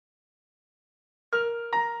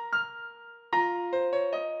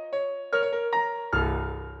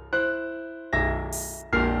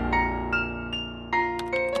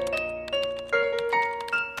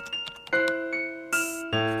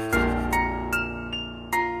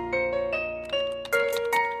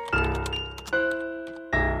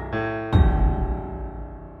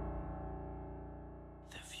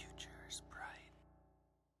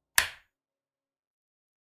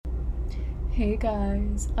Hey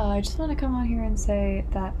guys, I just want to come on here and say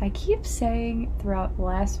that I keep saying throughout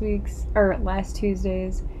last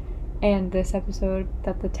Tuesday's and this episode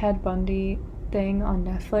that the Ted Bundy thing on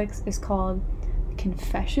Netflix is called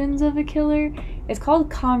Confessions of a Killer. It's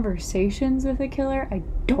called Conversations with a Killer. I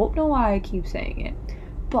don't know why I keep saying it,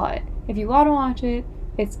 but if you want to watch it,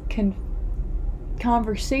 it's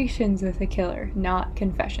Conversations with a Killer, not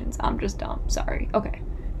Confessions. I'm just dumb. Sorry. Okay.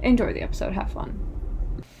 Enjoy the episode. Have fun.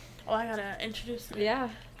 Oh, I gotta introduce me. Yeah.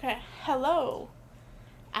 Okay. Hello.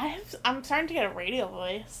 I'm starting to get a radio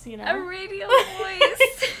voice, you know? A radio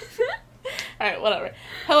voice. Alright, whatever.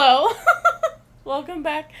 Hello. Welcome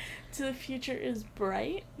back to The Future is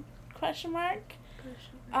Bright? ?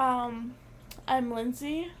 I'm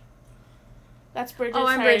Lindsay. That's Bridget. Oh,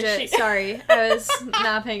 I'm Bridget. Sorry. I was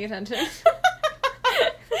not paying attention.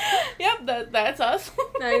 Yep, that's us.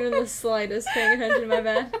 Not even the slightest paying attention, my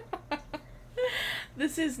bad.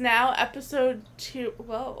 This is now episode 2.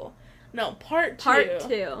 Whoa. No, part 2. Part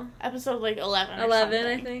 2. Episode, 11 or 11, something.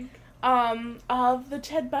 I think. Of the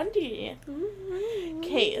Ted Bundy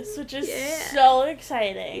case, which is so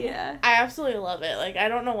exciting. Yeah. I absolutely love it. I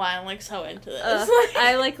don't know why I'm, so into this.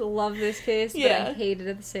 I, love this case, but I hate it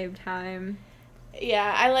at the same time.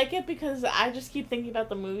 Yeah, I like it because I just keep thinking about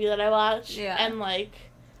the movie that I watched. Yeah. And,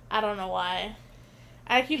 I don't know why.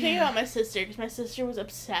 I keep thinking about my sister, because my sister was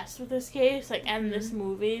obsessed with this case, and this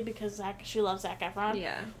movie, because she loves Zac Efron.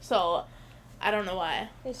 Yeah. So, I don't know why.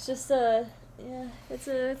 It's just it's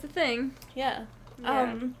a thing. Yeah.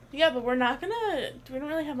 But we don't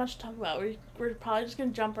really have much to talk about. We're probably just gonna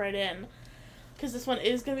jump right in, because this one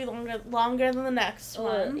is gonna be longer than the next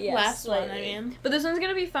one. Yes, last slightly. one, I mean. But this one's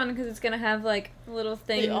gonna be fun, because it's gonna have, little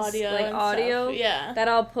things, The audio and audio, stuff. Yeah. that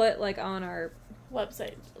I'll put, on our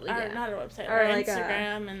website. Yeah. Or not our website, or our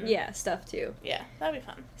Instagram and... stuff, too. Yeah, that'd be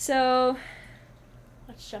fun. So...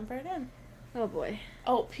 Let's jump right in. Oh, boy.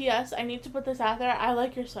 Oh, P.S. I need to put this out there. I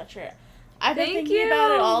like your sweatshirt. I've been Thank thinking you.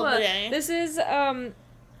 about it all day. This is,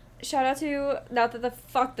 shout out to, not that the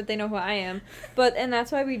fuck that they know who I am, and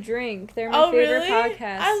That's Why We Drink. They're my favorite really?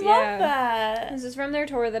 podcast. I love that. This is from their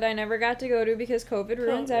tour that I never got to go to because COVID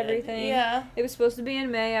ruins everything. Yeah. It was supposed to be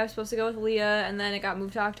in May. I was supposed to go with Leah, and then it got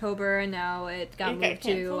moved to October, and now it got moved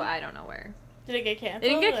to I don't know where. Did it get canceled? It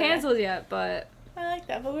didn't get canceled yet, but... I like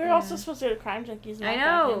that, but we were also supposed to go to Crime Junkies, and I that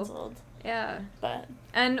know. got canceled. Yeah. But...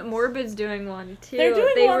 And Morbid's doing one, too. They're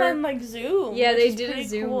doing one on, Zoom. Yeah, they is did a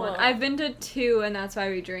Zoom cool. one. I've been to 2, and That's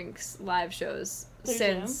Why We Drink's live shows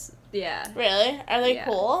since... Zoom? Yeah. Really? Are they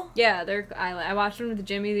cool? Yeah, I watched them with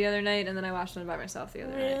Jimmy the other night, and then I watched them by myself the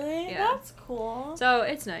other night. Really? Yeah. That's cool. So,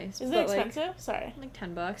 it's nice. Is it expensive? Sorry.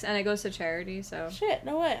 $10, and it goes to charity, so... Shit,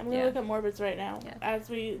 no way. I'm gonna look at Morbid's right now as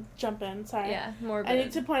we jump in. Sorry. Yeah, Morbid. I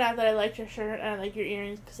need to point out that I like your shirt, and I like your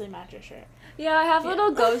earrings because they match your shirt. Yeah, I have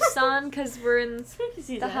little ghosts on, because we're in... Spooky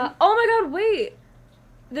season. Oh my god, wait!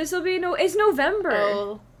 It's November!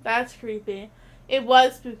 Oh, that's creepy. It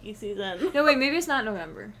was spooky season. No, wait, maybe it's not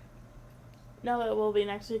November. No, it will be.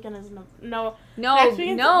 Next weekend is No, next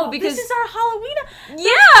weekend because... This is our Halloween.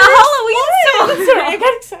 Yeah, Halloween! Sorry, I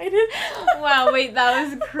got excited. Wow, wait, that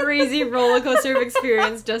was a crazy roller coaster of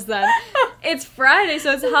experience just then. It's Friday,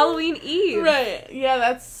 so it's Halloween Eve. Right. Yeah,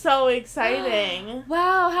 that's so exciting.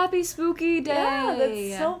 Wow, happy spooky day. Yeah,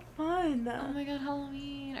 that's so fun. Oh my god,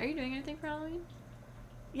 Halloween. Are you doing anything for Halloween?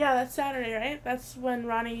 Yeah, that's Saturday, right? That's when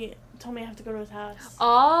Ronnie told me I have to go to his house.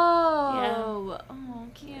 Oh. Yeah. Oh,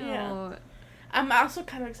 cute. Yeah. I'm also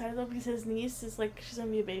kind of excited though because his niece is she's gonna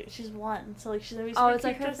be a baby. She's 1, so she's gonna be super it's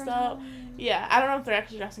cute her dressed first up. Halloween. Yeah, I don't know if they're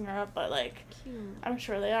actually dressing her up, but cute. I'm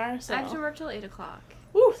sure they are. So I have to work till 8 o'clock.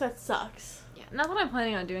 Ooh, that sucks. Yeah, not that I'm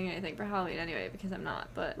planning on doing anything for Halloween anyway, because I'm not.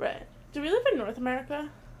 But right. Do we live in North America?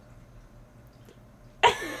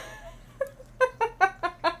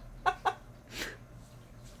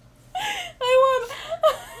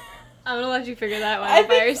 I'm gonna let you figure that one out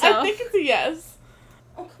by yourself. I think it's a yes.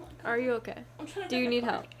 Oh, come on. Are you okay? I'm trying to Do you need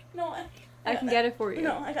help? No, I can get it for you.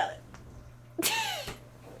 No, I got it.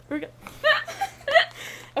 We're good.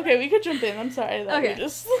 Okay, we could jump in. I'm sorry that we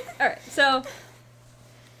just... Alright, so...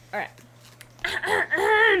 Alright.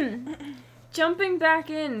 Jumping back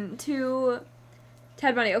into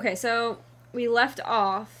Ted Bundy. Okay, so we left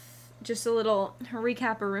off just a little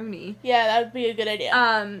recap-a-rooney. Yeah, that would be a good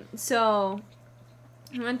idea. So...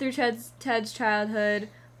 We went through Ted's childhood.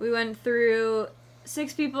 We went through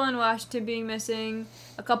 6 people in Washington being missing,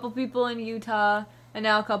 a couple people in Utah, and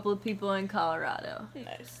now a couple of people in Colorado.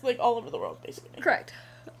 Nice. All over the world, basically. Correct.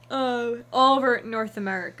 All over North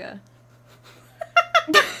America.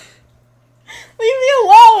 Leave me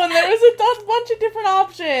alone! There was a bunch of different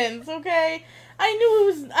options, okay? I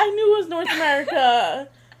knew it was North America.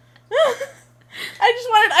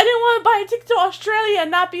 to buy a ticket to Australia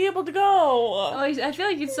and not be able to go. Oh, I feel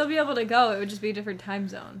like you'd still be able to go. It would just be a different time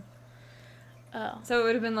zone. Oh. So it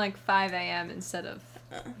would have been like 5 a.m. instead of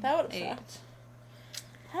that would have 8. sucked.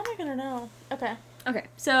 How am I gonna know? Okay. Okay,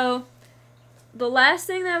 so the last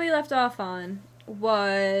thing that we left off on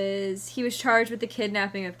was he was charged with the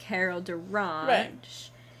kidnapping of Carol Durant. Right.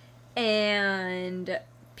 And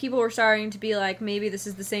people were starting to be like, maybe this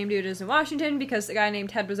is the same dude as in Washington because the guy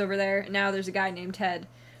named Ted was over there. And now there's a guy named Ted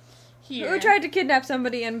who tried to kidnap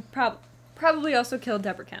somebody and probably also killed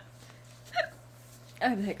Deborah Kemp. I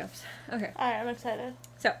have the hiccups. Okay. Alright, I'm excited.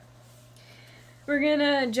 So, we're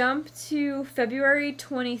gonna jump to February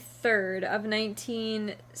 23rd of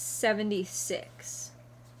 1976.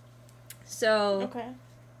 So, Okay.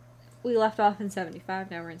 we left off in 75,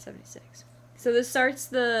 now we're in 76. So this starts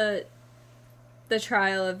the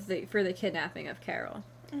trial for the kidnapping of Carol.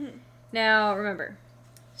 Mm-hmm. Now, remember,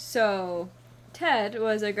 so Ted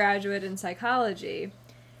was a graduate in psychology,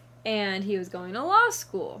 and he was going to law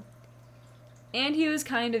school. And he was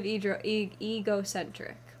kind of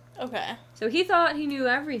egocentric. Okay. So he thought he knew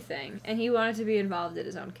everything, and he wanted to be involved in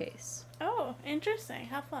his own case. Oh, interesting.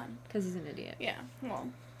 How fun. Because he's an idiot. Yeah, well.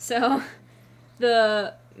 So,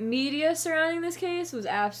 the media surrounding this case was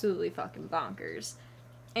absolutely fucking bonkers.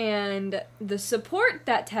 And the support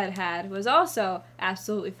that Ted had was also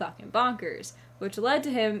absolutely fucking bonkers, which led to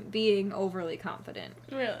him being overly confident.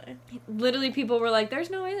 Really? Literally, people were like, there's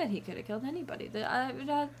no way that he could have killed anybody.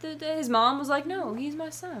 His mom was like, no, he's my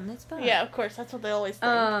son, that's fine. Yeah, of course, that's what they always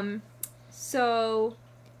think. So,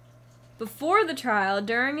 before the trial,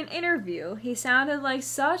 during an interview, he sounded like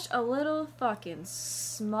such a little fucking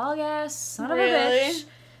smug-ass son of a bitch.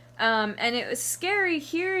 And it was scary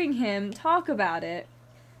hearing him talk about it,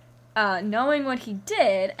 knowing what he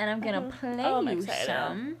did, and I'm gonna play you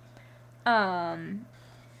some. Aw,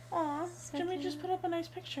 Jimmy just put up a nice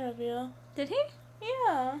picture of you. Did he?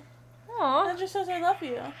 Yeah. Aw. That just says I love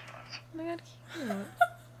you. Oh my god, cute.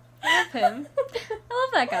 I love him. I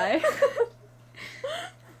love that guy.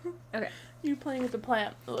 Okay. You playing with the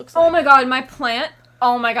plant, it looks like. Oh my god, my plant.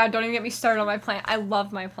 Oh my god, don't even get me started on my plant. I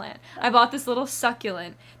love my plant. I bought this little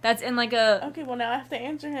succulent that's in like a... Okay, well now I have to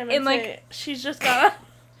answer him and say, she's just got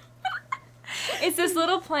It's this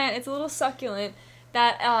little plant, it's a little succulent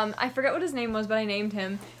that, I forget what his name was, but I named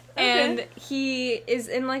him. Okay. And he is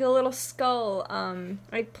in like a little skull,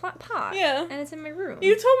 like pot. Yeah. And it's in my room.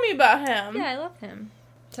 You told me about him. Yeah, I love him.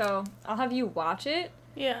 So, I'll have you watch it.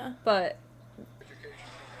 Yeah. But...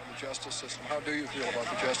 Justice system. How do you feel about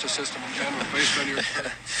the justice system in general, based on your...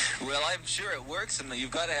 Well, I'm sure it works, and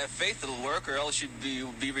you've got to have faith it'll work, or else you'd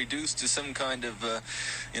be reduced to some kind of,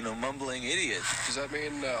 mumbling idiot. Does that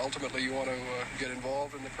mean ultimately you want to get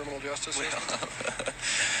involved in the criminal justice system?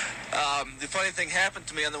 The funny thing happened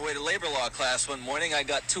to me on the way to labor law class one morning. I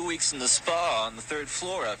got 2 weeks in the spa on the 3rd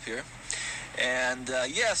floor up here. And,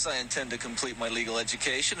 yes, I intend to complete my legal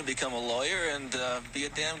education and become a lawyer and be a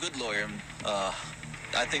damn good lawyer.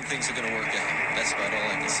 I think things are going to work out. That's about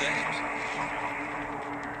all I can say.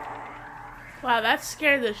 Wow, that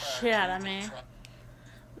scared the shit out of me.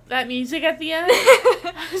 That music at the end,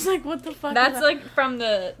 I was like, what the fuck That's is that? like from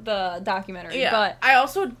the documentary, Yeah, but... I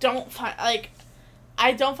also don't find,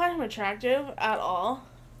 I don't find him attractive at all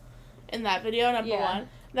in that video, number one.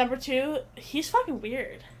 Number two, he's fucking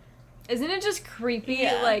weird. Isn't it just creepy?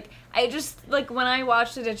 Yeah. Like, I just, like, when I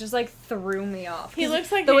watched it, it just, like, threw me off. He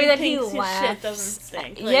looks like the way that he thinks his laughs. shit doesn't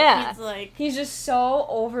stink. Yeah. He's like... He's just so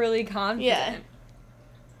overly confident.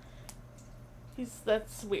 Yeah.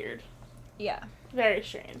 That's weird. Yeah. Very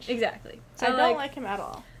strange. Exactly. So, I don't like him at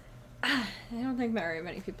all. I don't think very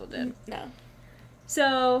many people did. No.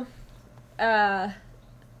 So,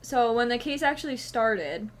 when the case actually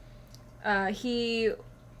started, he,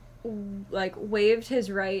 like, waived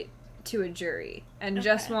his right to a jury and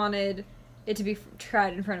just wanted it to be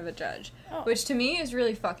tried in front of a judge, which to me is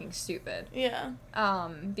really fucking stupid. Yeah.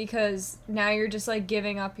 Because now you're just, like,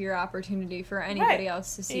 giving up your opportunity for anybody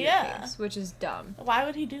else to see your case, which is dumb. Why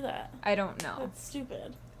would he do that? I don't know. That's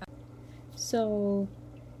stupid. So,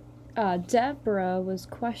 Deborah was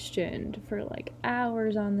questioned for, like,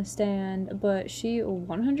 hours on the stand, but she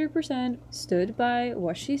 100% stood by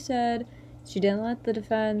what she said. She didn't let the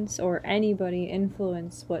defense or anybody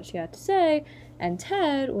influence what she had to say, and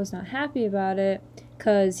Ted was not happy about it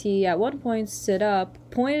because he at one point stood up,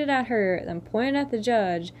 pointed at her, then pointed at the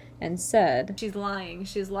judge, and said, "She's lying.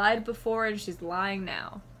 She's lied before and she's lying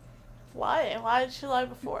now." Why? Why did she lie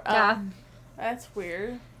before? Yeah. That's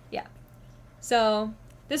weird. Yeah. So,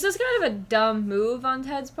 this was kind of a dumb move on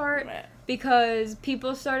Ted's part because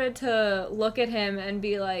people started to look at him and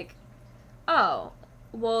be like, oh,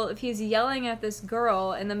 well, if he's yelling at this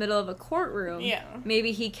girl in the middle of a courtroom,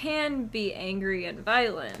 maybe he can be angry and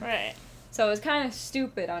violent. Right. So it was kind of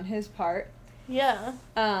stupid on his part. Yeah.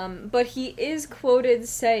 But he is quoted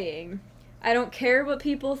saying, I don't care what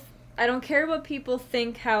people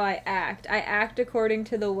think how I act according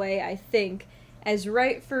to the way I think, as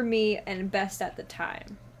right for me and best at the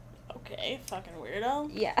time. Okay, fucking weirdo.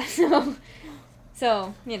 Yeah,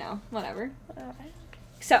 so, you know, whatever. Alright.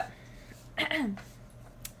 So,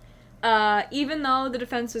 even though the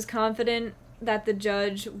defense was confident that the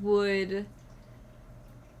judge would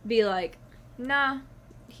be like, nah,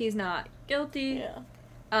 he's not guilty.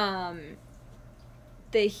 Yeah.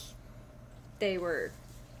 They were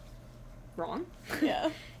wrong. Yeah.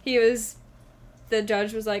 The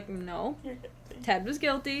judge was like, no, You're guilty. Ted was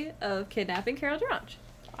guilty of kidnapping Carol DeRange.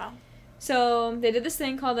 Wow. So they did this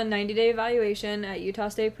thing called a 90-day evaluation at Utah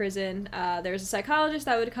State Prison. There was a psychologist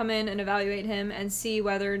that would come in and evaluate him and see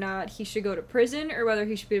whether or not he should go to prison or whether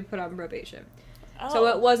he should be put on probation. Oh. So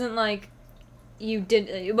it wasn't like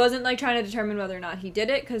it wasn't like trying to determine whether or not he did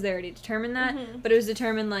it, because they already determined that, but it was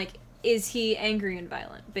determined, like, is he angry and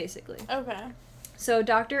violent, basically. Okay. So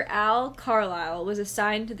Dr. Al Carlisle was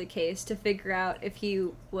assigned to the case to figure out if he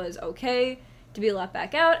was okay to be let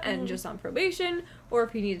back out and just on probation, or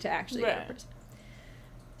if he needed to actually go to prison.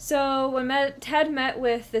 So when Ted met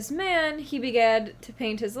with this man, he began to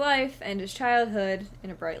paint his life and his childhood in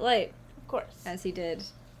a bright light. Of course. As he did.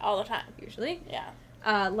 All the time. Usually. Yeah.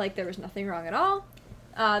 Like there was nothing wrong at all.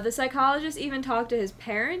 The psychologist even talked to his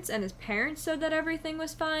parents, and his parents said that everything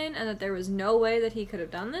was fine and that there was no way that he could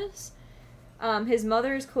have done this. His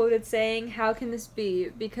mother is quoted saying, "How can this be?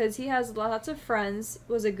 Because he has lots of friends,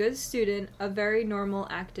 was a good student, a very normal,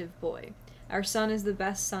 active boy. Our son is the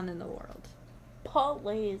best son in the world."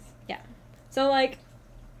 Please. Yeah. So, like,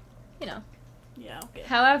 you know. Yeah, okay.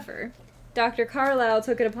 However, Dr. Carlisle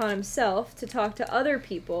took it upon himself to talk to other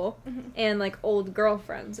people and, like, old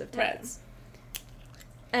girlfriends of Ted's.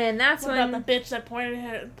 Right. And that's what when... about the bitch that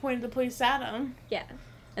pointed the police at him? Yeah.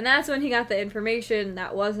 And that's when he got the information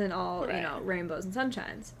that wasn't all, you know, rainbows and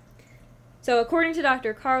sunshines. So, according to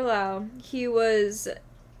Dr. Carlisle,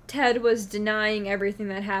 Ted was denying everything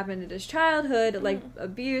that happened in his childhood, like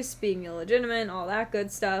abuse, being illegitimate, all that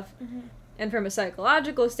good stuff. And from a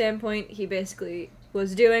psychological standpoint, he basically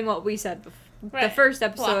was doing what we said before. The first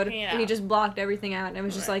episode, he just blocked everything out, and it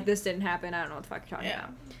was just like, this didn't happen, I don't know what the fuck you're talking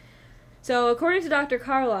about. So, according to Dr.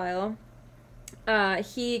 Carlisle,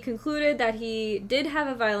 he concluded that he did have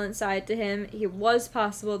a violent side to him. It was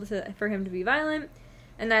possible for him to be violent,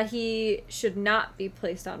 and that he should not be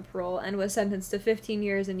placed on parole and was sentenced to 15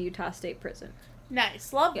 years in Utah State Prison.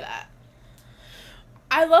 Nice. Love that.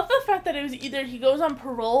 I love the fact that it was either he goes on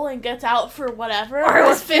parole and gets out for whatever, or it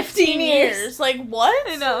was 15 years. Like, what?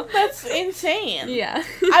 I know. That's insane. Yeah.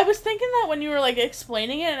 I was thinking that when you were, like,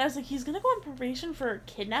 explaining it, and I was like, he's gonna go on probation for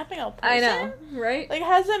kidnapping a person? I know, right? Like,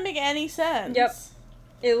 how does that make any sense? Yep.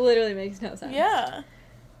 It literally makes no sense. Yeah.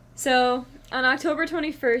 So, on October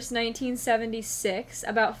 21st, 1976,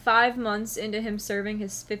 about 5 months into him serving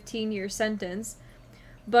his 15-year sentence,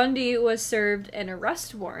 Bundy was served an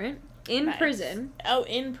arrest warrant in prison. Oh,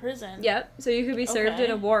 in prison. Yep. So you could be served in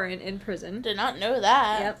a warrant in prison. Did not know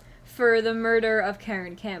that. Yep. For the murder of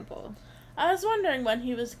Karen Campbell. I was wondering when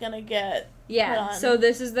he was gonna get Yeah. put on. So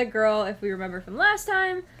this is the girl, if we remember from last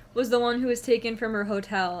time, was the one who was taken from her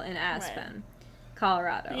hotel in Aspen,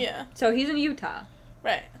 Colorado. Yeah. So he's in Utah.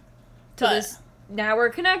 Right. So now we're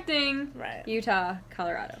connecting. Right. Utah,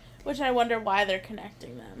 Colorado. Which I wonder why they're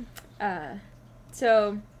connecting them.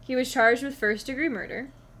 So he was charged with first-degree murder.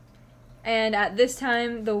 And at this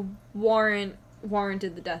time, the warranted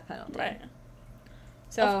the death penalty. Right.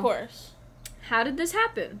 So, of course. How did this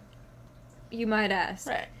happen? You might ask.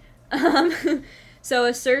 Right. So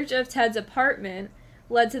a search of Ted's apartment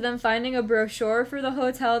led to them finding a brochure for the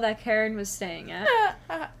hotel that Karen was staying at.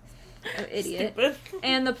 Oh, idiot. Stupid.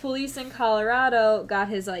 And the police in Colorado got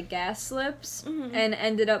his, like, gas slips and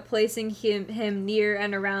ended up placing him near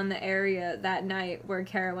and around the area that night where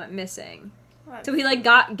Karen went missing. So he, like,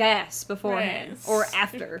 got gas beforehand. Right. Or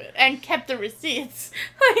after. Stupid. And kept the receipts.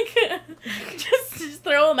 Like, just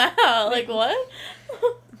throw them out. Like, what?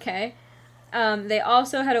 Okay. They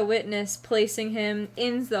also had a witness placing him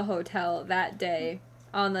in the hotel that day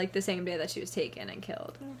on, like, the same day that she was taken and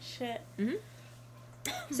killed. Oh, shit. Mm-hmm.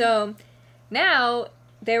 So, now,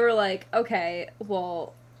 they were like, okay,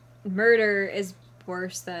 well, murder is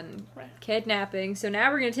worse than kidnapping, so now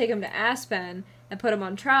we're going to take him to Aspen and put him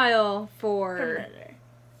on trial for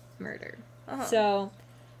murder. Uh-huh. So,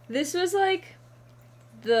 this was, like,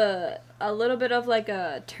 a little bit of, like,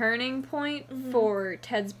 a turning point for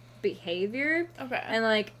Ted's behavior. Okay. And,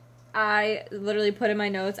 like, I literally put in my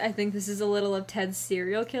notes, I think this is a little of Ted's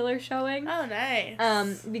serial killer showing. Oh,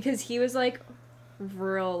 nice. Because he was, like,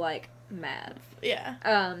 real, like, mad.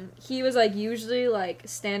 Yeah. He was, like, usually, like,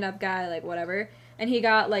 stand-up guy, like, whatever. And he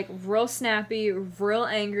got, like, real snappy, real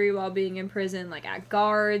angry while being in prison, like, at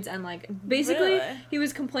guards. And, like, basically, Really? he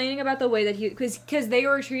was complaining about the way that he... Because they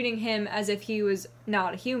were treating him as if he was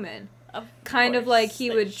not a human. Kind of like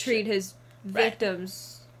he would treat his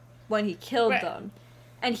victims when he killed them.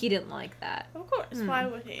 And he didn't like that. Of course. Why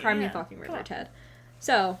would he? Cry me fucking river, Ted.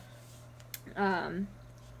 So,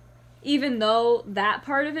 even though that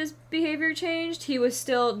part of his behavior changed, he was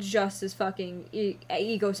still just as fucking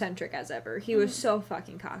egocentric as ever. He was so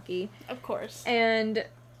fucking cocky. Of course. And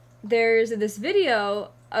there's this video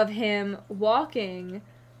of him walking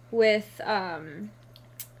with,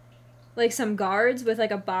 like, some guards with,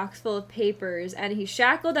 like, a box full of papers, and he's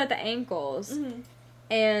shackled at the ankles,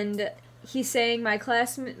 and he's saying, my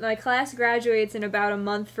class graduates in about a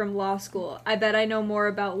month from law school. I bet I know more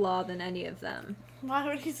about law than any of them. Why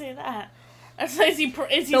would he say that? Is he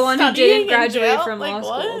the one who didn't graduate from law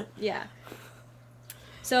school. Yeah.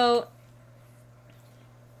 So,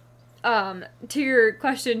 to your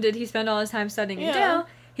question, did he spend all his time studying in jail?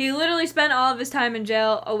 He literally spent all of his time in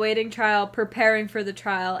jail, awaiting trial, preparing for the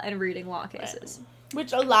trial, and reading law cases. Right.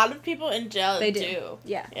 Which a lot of people in jail do.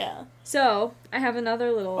 Yeah. Yeah. So, I have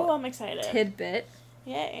another little I'm excited. tidbit.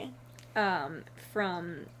 Yay.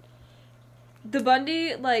 From the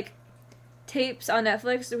Bundy, like, tapes on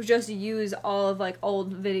Netflix would just use all of, like,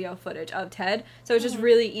 old video footage of Ted. So it's just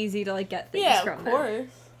really easy to, like, get things from them. Yeah,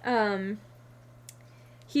 of course.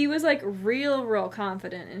 He was, like, real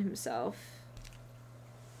confident in himself.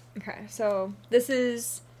 Okay, so this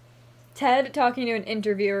is Ted talking to an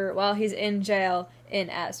interviewer while he's in jail in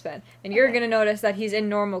Aspen. And you're going to notice that he's in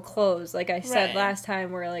normal clothes, like I said last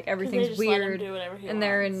time, where, like, everything's weird. And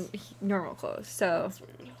they're in normal clothes, so... That's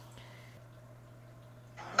weird.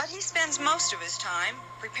 But he spends most of his time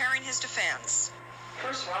preparing his defense.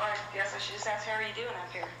 First of all, I guess I should just ask, how are you doing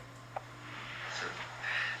up here?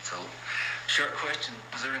 It's a short question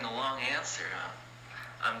deserving a long answer.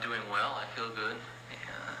 I'm doing well. I feel good.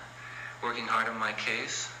 Working hard on my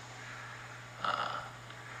case.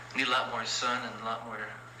 Need a lot more sun and a lot more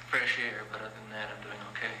fresh air, but other than that, I'm doing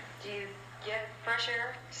okay. Do you get fresh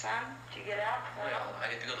air, sun? Do you get out? Well,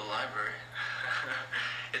 I get to go to the library.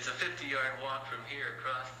 It's a 50-yard walk from here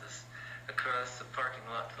across the parking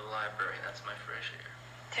lot to the library. That's my fresh air.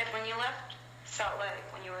 Ted, when you left Salt Lake,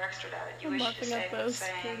 when you were extradited, you wished to say,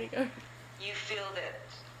 you feel that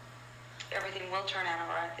everything will turn out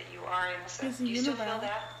all right, that you are innocent. Do you still feel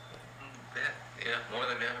that? Yeah, more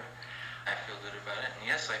than ever. I feel good about it, and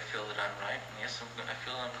yes, I feel that I'm right, and yes, I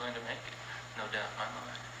feel I'm going to make it. No doubt in my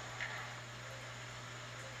mind.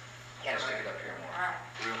 Yeah, let's take it up here more. All right.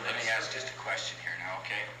 Let me ask just a question here now,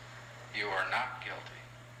 okay? You are not guilty.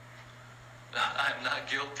 I'm not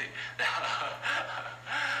guilty.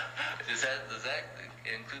 Does that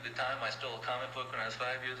include the time I stole a comic book when I was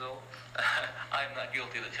 5 years old? I'm not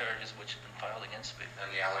guilty of the charges which have been filed against me.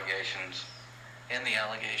 And the allegations? And the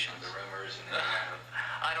allegations. The rumors and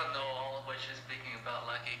I don't know all of what you're speaking about,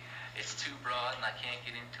 Lucky. It's too broad and I can't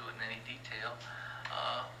get into it in any detail.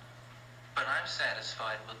 But I'm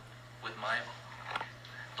satisfied with my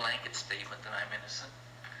blanket statement that I'm innocent.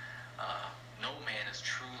 No man is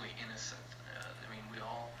truly innocent. I mean, we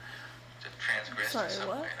all have transgressed in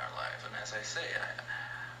some way in our lives. And as I say,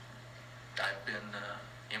 I've been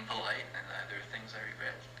impolite, and there are things I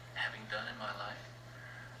regret having done in my life.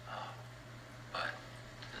 But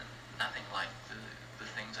nothing like the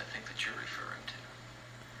things I think that you're referring to.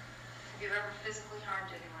 Have you ever physically harmed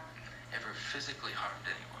anyone? Ever physically harmed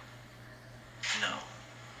anyone? No.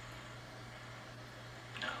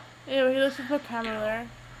 No. Yeah, he looks at the camera there.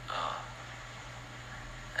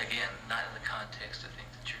 Again, not in the context I think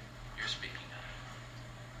that you're speaking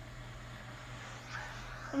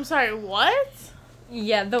of. I'm sorry, what?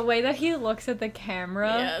 Yeah, the way that he looks at the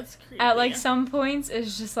camera it's creepy. at, like, some points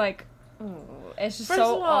is just, like, ooh, it's just First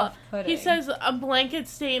so of all, off-putting. he says a blanket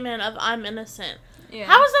statement of I'm innocent. Yeah.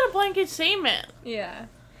 How is that a blanket statement? Yeah.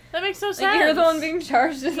 That makes no sense. Like, you're the one being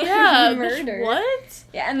charged with murder. What?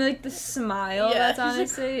 Yeah, and, like, the smile that's on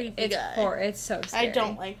his face, it's it's so scary. I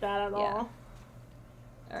don't like that at all.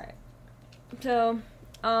 Alright. So,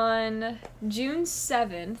 on June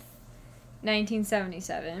 7th,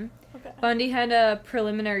 1977, Bundy had a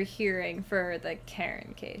preliminary hearing for the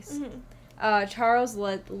Karen case. Charles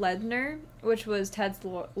Ledner, which was Ted's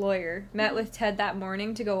lawyer, met with Ted that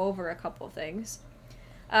morning to go over a couple things.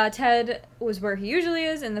 Ted was where he usually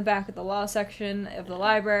is, in the back of the law section of the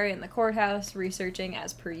library in the courthouse, researching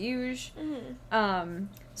as per usual. Mm-hmm.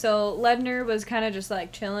 So Ledner was kind of just,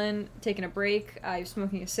 like, chilling, taking a break. He was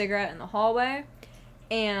smoking a cigarette in the hallway.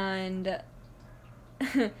 And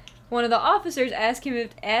one of the officers asked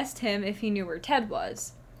him if he knew where Ted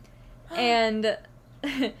was. And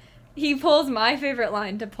he pulls my favorite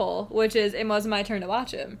line to pull, which is, "It was my turn to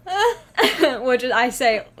watch him." Which is, I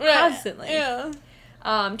say constantly. Yeah.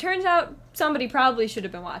 Turns out somebody probably should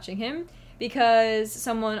have been watching him, because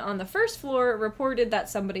someone on the first floor reported that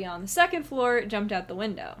somebody on the second floor jumped out the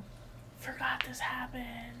window. Forgot this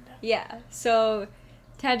happened. Yeah, so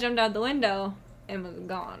Ted jumped out the window and was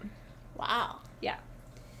gone. Wow. Yeah.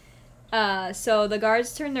 So the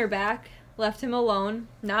guards turned their back, left him alone,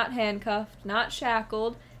 not handcuffed, not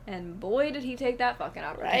shackled, and boy did he take that fucking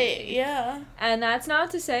opportunity. Right, yeah. And that's not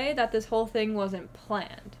to say that this whole thing wasn't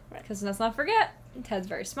planned. Right. Because let's not forget, Ted's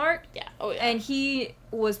very smart. Yeah, oh yeah. And he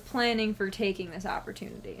was planning for taking this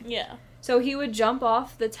opportunity. Yeah. So he would jump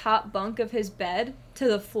off the top bunk of his bed to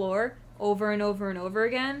the floor over and over and over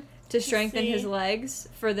again to strengthen his legs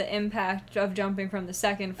for the impact of jumping from the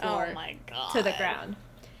second floor oh my God. to the ground.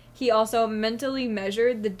 He also mentally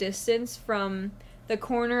measured the distance from the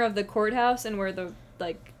corner of the courthouse and where the,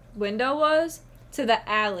 like, window was to the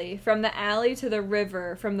alley, from the alley to the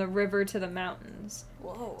river, from the river to the mountains.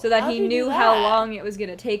 Whoa. So that How'd he you do knew that? how long it was going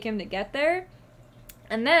to take him to get there.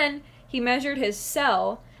 And then he measured his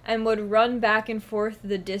cell and would run back and forth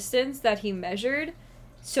the distance that he measured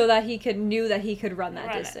so that he knew that he could run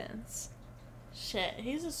that distance. Shit,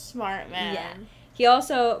 he's a smart man. Yeah. He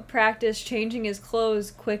also practiced changing his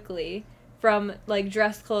clothes quickly from, like,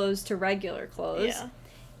 dress clothes to regular clothes. Yeah.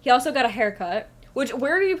 He also got a haircut. Which,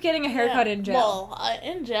 where are you getting a haircut in jail? Well,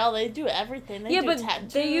 in jail, they do everything. They do but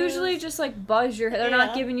tattoos. they usually just, like, buzz your hair. They're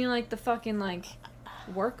not giving you, like, the fucking, like,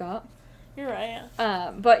 workup. You're right.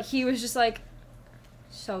 But he was just, like,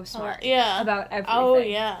 so smart about everything. Oh,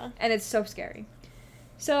 yeah. And it's so scary.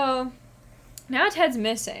 So, now Ted's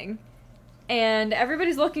missing. And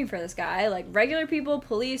everybody's looking for this guy. Like, regular people,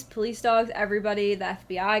 police dogs, everybody. The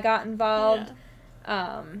FBI got involved.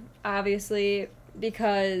 Yeah. Obviously,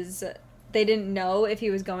 because they didn't know if he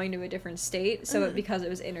was going to a different state. So, because it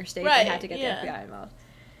was interstate, they had to get the FBI involved.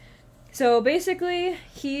 So, basically,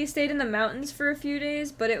 he stayed in the mountains for a few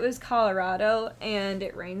days, but it was Colorado, and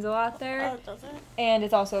it rains a lot there. Oh, does it? And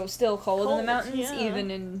it's also still cold in the mountains,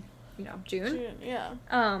 even in, June. Yeah.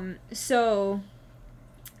 So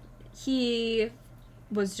he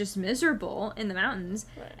was just miserable in the mountains.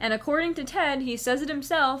 Right. And according to Ted, he says it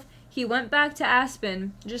himself, he went back to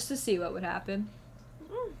Aspen just to see what would happen.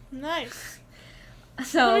 Nice.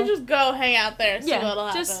 So let me just go hang out there and see what'll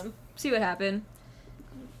happen. Just see what happened.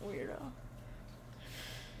 Weirdo.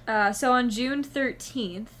 So on June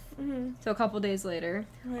 13th, so a couple days later,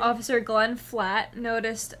 Officer Glenn Flatt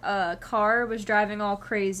noticed a car was driving all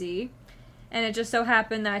crazy, and it just so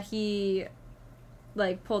happened that he,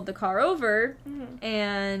 like, pulled the car over,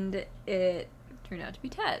 and it turned out to be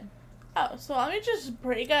Ted. Oh, so let me just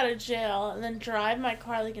break out of jail and then drive my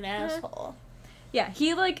car like an asshole. Yeah,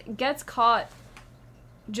 he, like, gets caught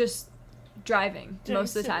just driving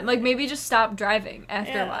most of the time. Like, maybe just stop driving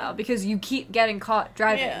after a while, because you keep getting caught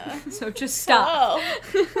driving. Yeah. So just stop.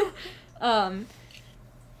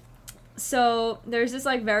 So there's this,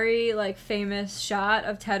 like, very, like, famous shot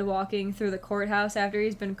of Ted walking through the courthouse after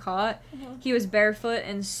he's been caught. He was barefoot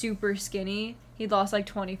and super skinny. He'd lost, like,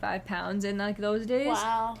 25 pounds in, like, those days.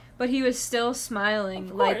 Wow. But he was still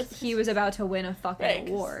smiling like he was about to win a fucking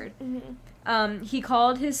award. He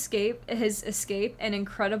called his escape an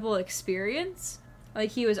incredible experience.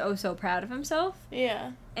 Like, he was oh so proud of himself.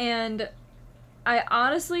 Yeah. And I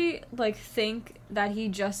honestly, like, think that he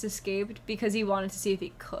just escaped because he wanted to see if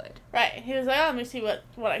he could. Right. He was like, oh, let me see what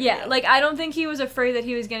I can do. Yeah, like, I don't think he was afraid that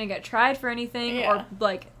he was going to get tried for anything or,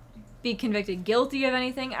 like, be convicted guilty of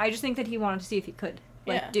anything. I just think that he wanted to see if he could,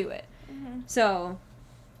 like, do it. So,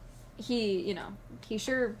 he, he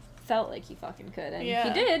sure felt like he fucking could, and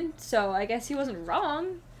he did, so I guess he wasn't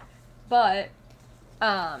wrong. But,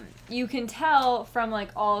 you can tell from, like,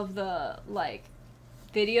 all of the, like,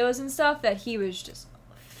 videos and stuff that he was just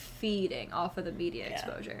feeding off of the media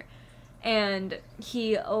exposure. And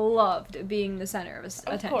he loved being the center of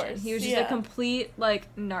attention. Course, he was just a complete,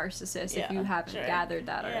 like, narcissist, if you haven't gathered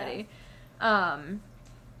that already.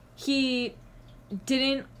 He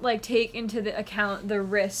didn't, like, take into the account the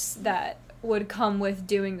risks that would come with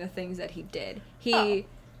doing the things that he did. He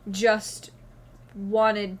just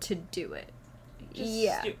wanted to do it.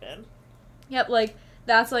 Just stupid. Yep, like,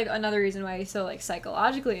 that's, like, another reason why he's so, like,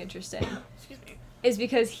 psychologically interesting. Excuse me. Is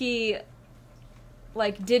because he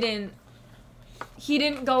like, he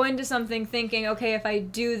didn't go into something thinking, okay, if I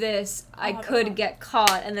do this, I could get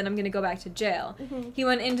caught, and then I'm going to go back to jail. Mm-hmm. He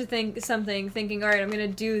went into something thinking, all right, I'm going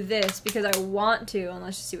to do this because I want to, and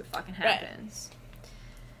let's just see what fucking happens. Right.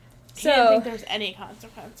 He didn't think there's any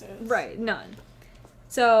consequences. Right, none.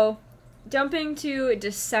 So, jumping to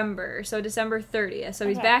December. So, December 30th. So,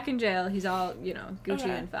 he's back in jail. He's all, Gucci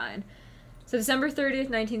and fine. So, December 30th,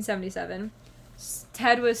 1977.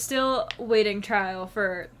 Ted was still waiting trial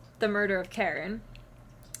for the murder of Karen.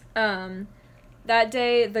 That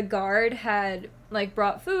day, the guard had,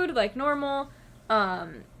 brought food like normal,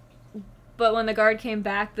 but when the guard came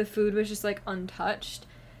back, the food was just, untouched.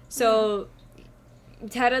 So,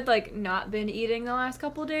 Ted had, not been eating the last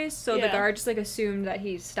couple days, so the guard just, assumed that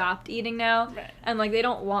he stopped eating now, right. And, they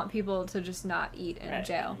don't want people to just not eat in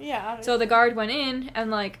jail. Yeah, obviously. So the guard went in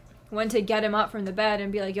and, went to get him up from the bed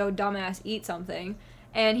and be like, yo, dumbass, eat something.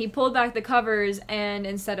 And he pulled back the covers, and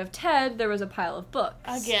instead of Ted, there was a pile of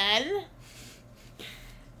books. Again?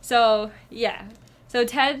 So, yeah. So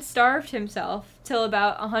Ted starved himself till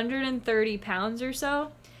about 130 pounds or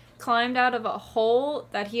so, climbed out of a hole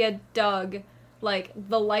that he had dug,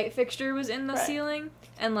 the light fixture was in the ceiling,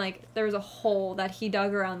 and, there was a hole that he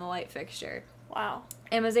dug around the light fixture. Wow.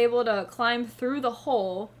 And was able to climb through the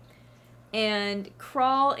hole and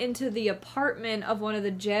crawl into the apartment of one of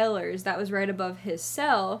the jailers that was right above his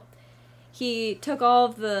cell. He took all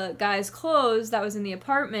of the guy's clothes that was in the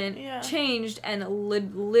apartment, changed, and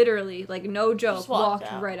literally, no joke, walked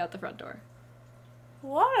right out the front door.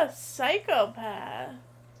 What a psychopath.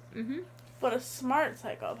 Mm-hmm. What a smart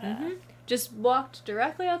psychopath. Mm-hmm. Just walked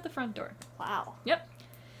directly out the front door. Wow. Yep.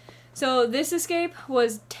 So this escape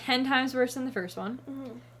was 10 times worse than the first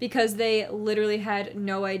one, because they literally had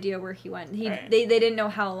no idea where he went. They didn't know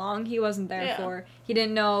how long he wasn't there for. They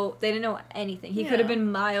didn't know anything. He could have been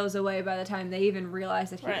miles away by the time they even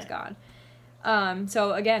realized that he was gone.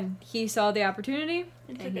 So again, he saw the opportunity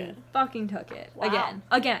and he fucking took it. Wow.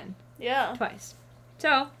 Again. Yeah. Twice.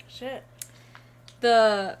 So. Shit.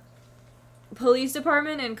 The police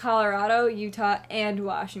department in Colorado, Utah, and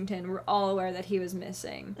Washington were all aware that he was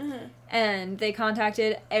missing. Mm-hmm. And they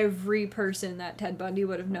contacted every person that Ted Bundy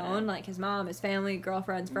would have known, his mom, his family,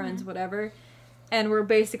 girlfriends, friends, whatever. And were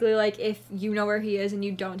basically if you know where he is and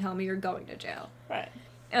you don't tell me, you're going to jail. Right.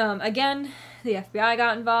 Again, the FBI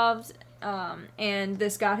got involved, and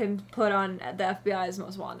this got him put on the FBI's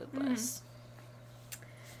most wanted list.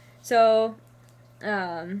 So,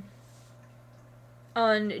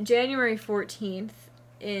 on January 14th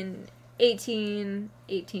in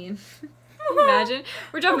 1818, imagine,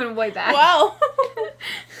 we're jumping way back. Wow.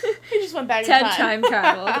 He just went back in time. Ted time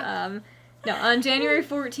traveled. No, on January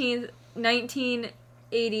 14th,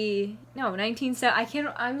 1970,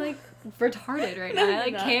 I'm retarded right now.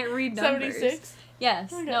 I can't read numbers. 76?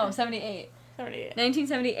 Yes, okay. No, 78. 78.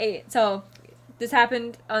 1978. So, this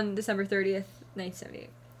happened on December 30th, 1978.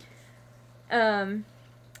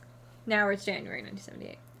 Now it's January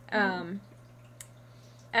 1978.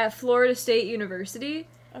 At Florida State University.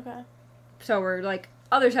 Okay. So we're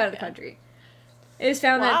other side of the country. It was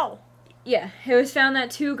found it was found that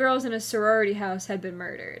 2 girls in a sorority house had been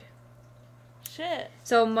murdered. Shit.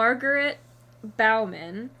 So Margaret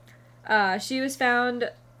Bauman, she was found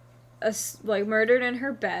murdered in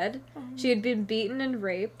her bed. Mm-hmm. She had been beaten and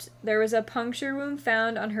raped. There was a puncture wound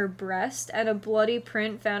found on her breast and a bloody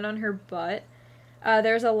print found on her butt.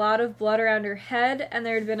 There was a lot of blood around her head, and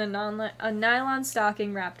there had been a nylon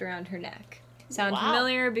stocking wrapped around her neck. Sound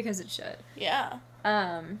familiar? Because it should. Yeah.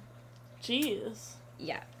 Jeez.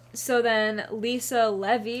 Yeah. So then Lisa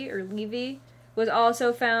Levy was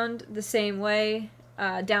also found the same way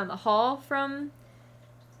down the hall from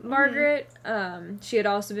Margaret. She had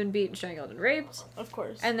also been beaten, strangled, and raped. Of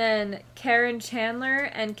course. And then Karen Chandler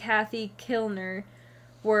and Kathy Kilner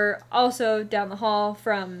were also down the hall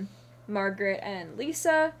from Margaret and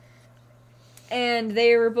Lisa, and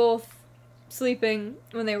they were both sleeping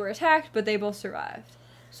when they were attacked, but they both survived.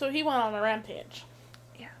 So he went on a rampage.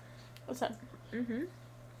 Yeah. What's that? Mm-hmm.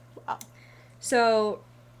 Wow. So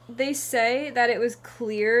they say that it was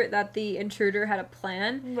clear that the intruder had a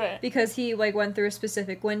plan, right? Because he went through a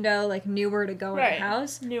specific window, knew where to go in the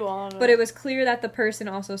house. Knew all of it. But it was clear that the person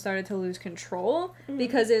also started to lose control,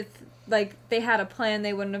 because if they had a plan,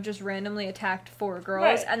 they wouldn't have just randomly attacked 4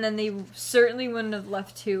 girls, and then they certainly wouldn't have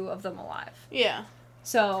left 2 of them alive. Yeah.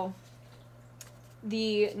 So,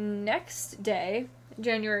 the next day,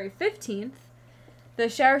 January 15th, the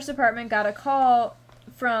sheriff's department got a call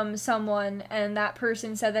from someone, and that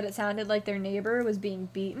person said that it sounded like their neighbor was being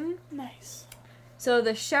beaten. Nice. So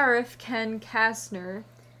the sheriff, Ken Kastner,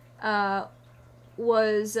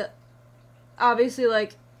 was obviously,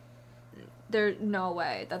 like, there's no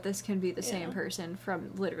way that this can be the same person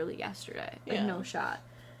from literally yesterday. Like, no shot.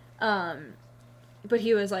 But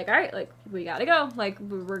he was like, all right, like, we gotta go. Like,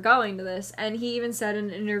 we're going to this. And he even said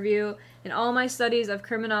in an interview, in all my studies of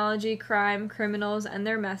criminology, crime, criminals, and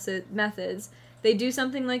their methods, they do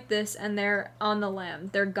something like this and they're on the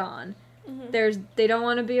lam. They're gone. Mm-hmm. They don't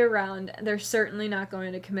want to be around. They're certainly not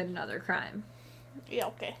going to commit another crime. Yeah,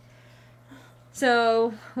 okay.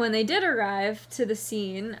 So, when they did arrive to the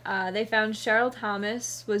scene, they found Cheryl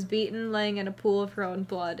Thomas was beaten, laying in a pool of her own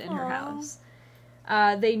blood in her house.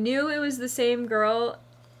 They knew it was the same girl,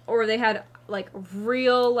 or they had, like,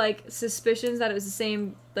 real, like, suspicions that it was the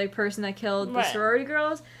same, like, person that killed the sorority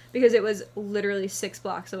girls, because it was literally 6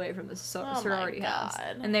 blocks away from the sorority house.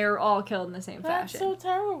 And they were all killed in the same fashion. That's so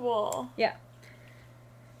terrible. Yeah.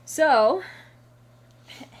 So,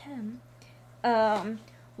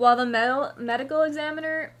 while the medical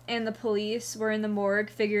examiner and the police were in the morgue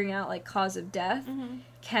figuring out, like, cause of death,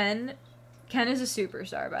 Ken is a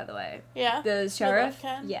superstar, by the way. Yeah? The sheriff? We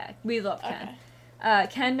love Ken? Yeah, we love Ken. Okay.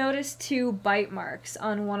 Ken noticed 2 bite marks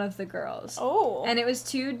on one of the girls. Oh. And it was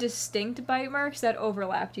 2 distinct bite marks that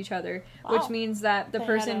overlapped each other, which means that the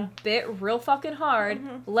person bit real fucking hard,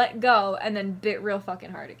 let go, and then bit real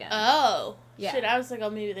fucking hard again. Oh. Yeah. Shit, I was like, oh,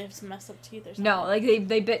 maybe they have some messed up teeth or something. No, like,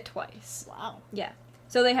 they bit twice. Wow. Yeah.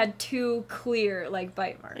 So they had 2 clear, like,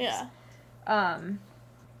 bite marks. Yeah.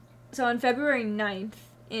 So on February 9th,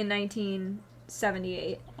 in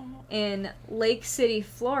 1978, in Lake City,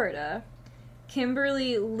 Florida,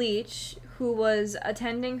 Kimberly Leach, who was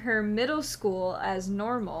attending her middle school as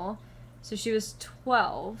normal, so she was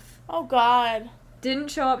 12. Oh, God. Didn't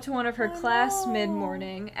show up to one of her class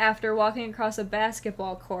mid-morning after walking across a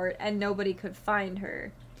basketball court and nobody could find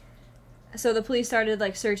her. So the police started,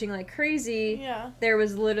 like, searching like crazy. Yeah. There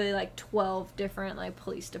was literally, like, 12 different, like,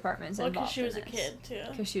 police departments involved in this. Because she was a kid, too.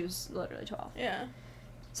 Because she was literally 12. Yeah.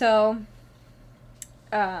 So,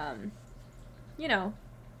 you know,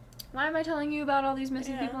 why am I telling you about all these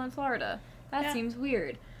missing people in Florida? That seems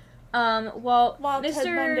weird. Well,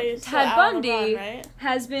 Mr. Ted Bundy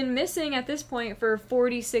has been missing at this point for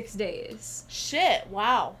 46 days. Shit,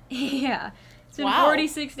 wow. Yeah. It's been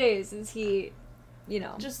 46 days since he, you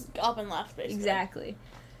know. Just up and left, basically. Exactly.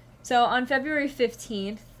 So, on February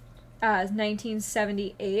 15th,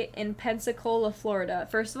 1978, in Pensacola, Florida.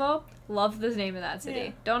 First of all, love the name of that city.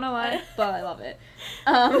 Yeah. Don't know why, but I love it.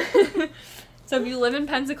 So if you live in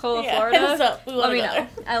Pensacola, Florida, hit us up. Let me know. There.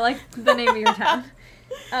 I like the name of your town.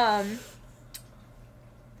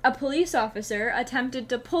 A police officer attempted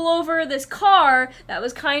to pull over this car that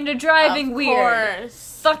was kind of driving weird.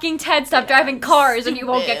 Fucking Ted, stop driving cars and you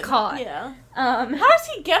won't get caught. Yeah. How does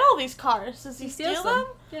he get all these cars? Does he steal them?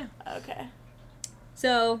 Yeah. Okay.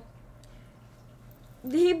 So,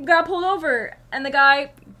 he got pulled over, and the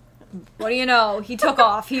guy, what do you know, he took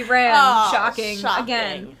off, he ran, shocking,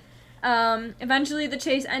 again. Eventually the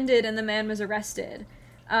chase ended and the man was arrested.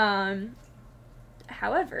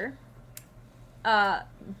 However,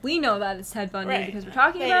 we know that it's Ted Bundy because we're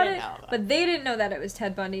talking about it, but they didn't know that it was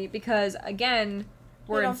Ted Bundy because, again,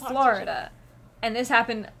 we're in Florida. And this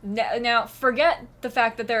happened, now forget the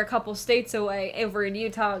fact that they're a couple states away, over in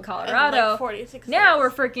Utah and Colorado. And like 46 now we're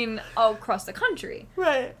freaking all across the country.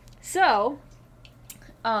 Right. So,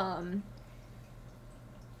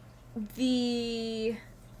 the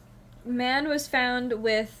man was found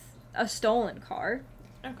with a stolen car.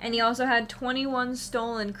 Okay. And he also had 21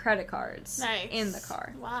 stolen credit cards in the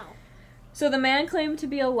car. Wow. So the man claimed to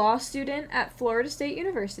be a law student at Florida State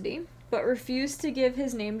University, but refused to give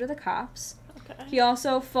his name to the cops. Okay. He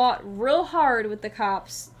also fought real hard with the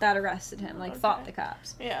cops that arrested him, fought the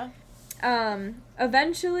cops. Yeah.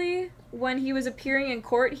 Eventually, when he was appearing in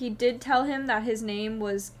court, he did tell him that his name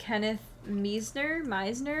was Kenneth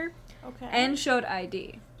Meisner, and showed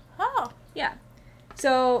ID. Oh. Yeah.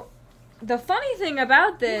 So, the funny thing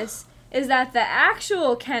about this is that the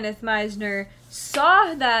actual Kenneth Meisner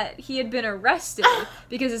saw that he had been arrested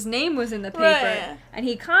because his name was in the paper, and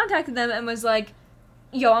he contacted them and was like,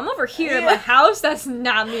 yo, I'm over here at my house, that's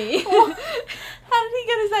not me. Well, how did he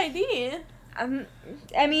get his ID?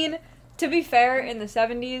 I mean, to be fair, in the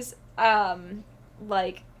 70s,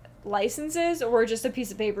 licenses were just a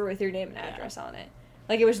piece of paper with your name and address on it.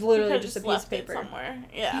 Like, it was literally just a piece of paper. Somewhere.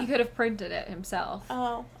 Yeah. He could have printed it himself.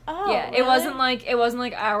 Oh, yeah, really? it wasn't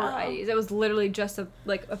like our IDs. It was literally just a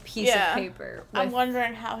piece of paper. I'm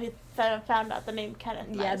wondering how he found out the name Kenneth.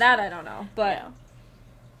 Yeah, that I don't know, but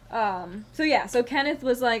so Kenneth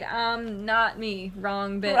was like, not me,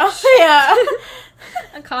 wrong bitch. Yeah.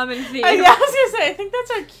 A common theme. I was gonna say, I think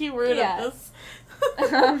that's our keyword of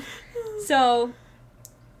this.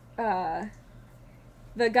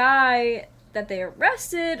 the guy that they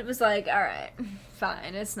arrested was like, alright,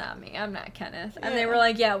 fine, it's not me, I'm not Kenneth. And they were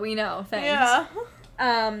like, yeah, we know, thanks.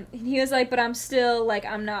 Yeah. He was like, but I'm still, like,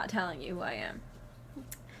 I'm not telling you who I am.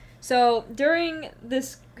 So, during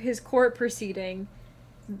his court proceeding,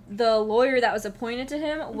 the lawyer that was appointed to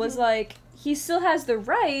him was like, he still has the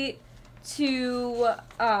right to,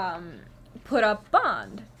 put up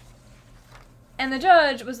bond. And the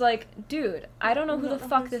judge was like, dude, I don't know who the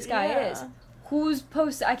fuck this guy is.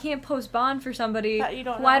 I can't post bond for somebody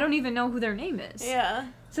who I don't even know who their name is. Yeah.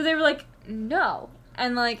 So they were like, no.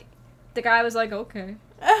 And, like, the guy was like, okay.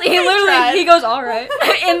 He literally, he goes, alright.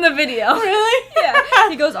 In the video. Really? Yeah.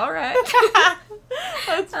 He goes, alright.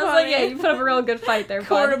 That's funny. I was like, yeah, you put up a real good fight there, bud.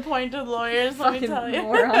 Court-appointed lawyers, let me tell you.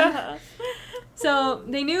 Moron. So,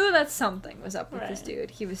 they knew that something was up with this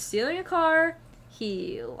dude. He was stealing a car.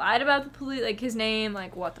 He lied about the police, like, his name,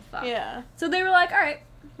 like, what the fuck. Yeah. So they were like, alright,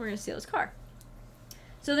 we're gonna steal his car.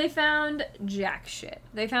 So they found jack shit.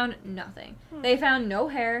 They found nothing. They found no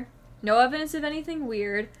hair, no evidence of anything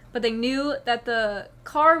weird, but they knew that the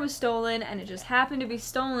car was stolen, and it just happened to be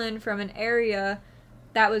stolen from an area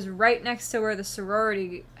that was right next to where the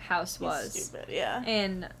sorority house was. Stupid, yeah.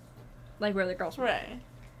 And, like, where the girls were. Right.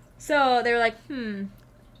 So they were like,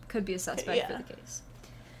 could be a suspect for the case.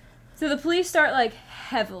 So the police start, like,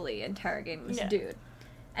 heavily interrogating this dude.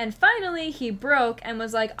 And finally, he broke and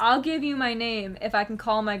was like, I'll give you my name if I can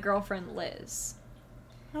call my girlfriend Liz.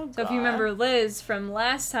 Oh, so if you remember Liz from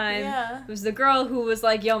last time, it was the girl who was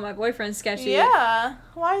like, yo, my boyfriend's sketchy. Yeah.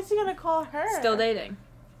 Why is he gonna call her? Still dating.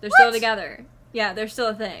 They're still together. Yeah, they're still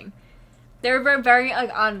a thing. They were very,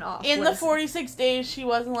 like, on and off. In the 46 days, she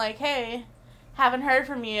wasn't like, hey, haven't heard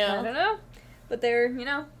from you. I don't know. But they're,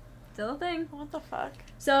 still a thing. What the fuck?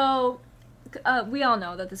 So, we all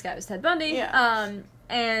know that this guy was Ted Bundy. Yeah.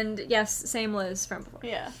 And, yes, same Liz from before.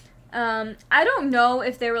 Yeah. I don't know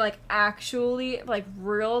if they were, like, actually, like,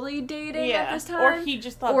 really dating at this time. Or he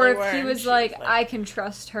just thought or they if were. He was like, I can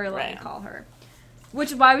trust her, let me call her.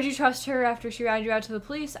 Which, why would you trust her after she ratted you out to the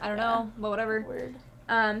police? I don't know, but whatever. Weird.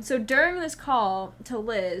 So during this call to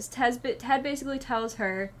Liz, Ted basically tells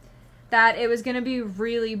her that it was going to be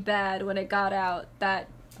really bad when it got out that,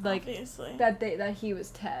 like, obviously. that he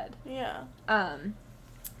was Ted. Yeah.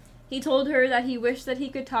 He told her that he wished that he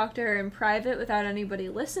could talk to her in private without anybody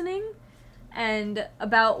listening, and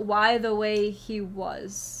about why the way he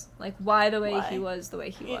was. Like, why the way he was the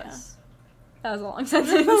way he was. That was a long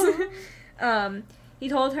sentence. He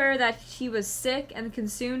told her that he was sick and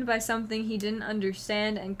consumed by something he didn't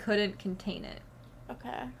understand and couldn't contain it.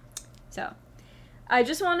 Okay. So, I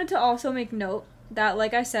just wanted to also make note that,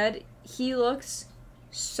 like I said, he looks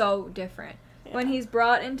so different. Yeah. When he's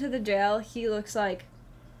brought into the jail, he looks, like,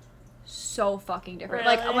 so fucking different.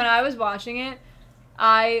 Really? Like, when I was watching it,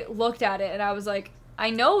 I looked at it and I was like, I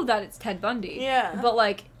know that it's Ted Bundy. Yeah. But,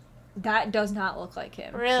 like, that does not look like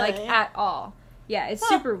him. Really? Like, at all. Yeah, it's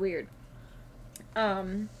super weird.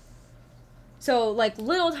 So, like,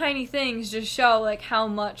 little tiny things just show, like, how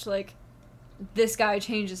much, like, this guy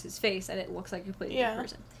changes his face and it looks like a completely different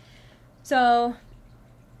person. So,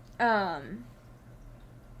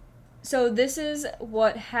 so this is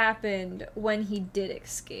what happened when he did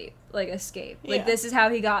escape. Like, this is how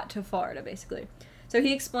he got to Florida, basically. So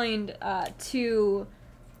he explained, to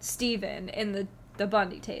Steven in the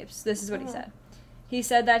Bundy tapes. This is what he said. He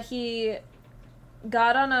said that he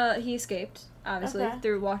escaped, obviously,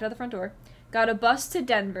 walked out the front door, got a bus to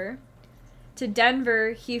Denver. To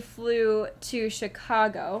Denver, he flew to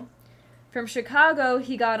Chicago. From Chicago,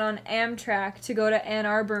 he got on Amtrak to go to Ann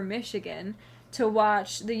Arbor, Michigan, to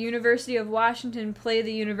watch the University of Washington play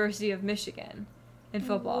the University of Michigan in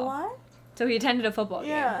football. What? So he attended a football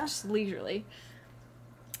game, just leisurely.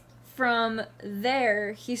 From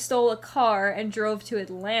there, he stole a car and drove to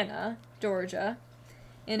Atlanta, Georgia.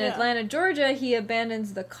 In Atlanta, Georgia, he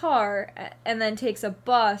abandons the car and then takes a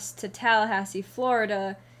bus to Tallahassee,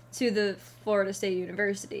 Florida, to the Florida State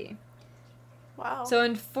University. Wow. So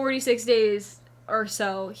in 46 days or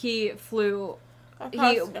so, he flew...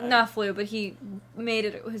 He made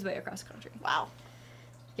it his way across the country. Wow.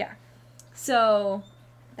 Yeah. So,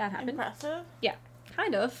 that happened. Impressive? Yeah.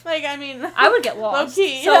 Kind of. Like, I mean... I would get lost.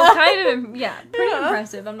 Low-key. So, kind of, pretty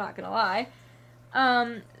impressive, I'm not gonna lie.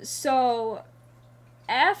 So,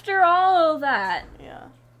 after all of that... Yeah.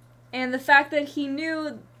 And the fact that he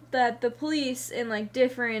knew that the police in, like,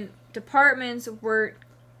 different departments were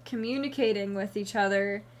communicating with each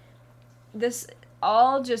other, this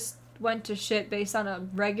all just went to shit based on a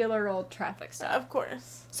regular old traffic stop. Of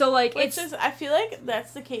course. So, like, I feel like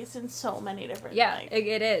that's the case in so many different... Yeah, like,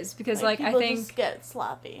 it is. Because, like I think... just get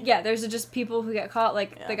sloppy. Yeah, there's just people who get caught.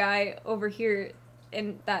 Like, the guy over here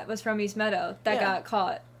that was from East Meadow that Yeah. got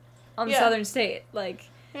caught on the Yeah. Southern State. Like,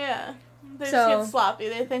 Yeah. They So- just get sloppy.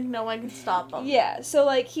 They think no one can stop them. yeah, so,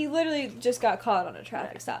 like, he literally just got caught on a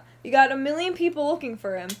traffic stop. You got 1 million people looking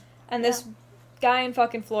for him, and this guy in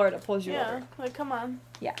fucking Florida pulls you over. Like, come on.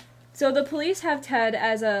 So the police have Ted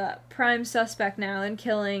as a prime suspect now in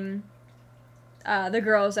killing the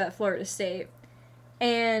girls at Florida State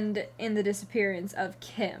and in the disappearance of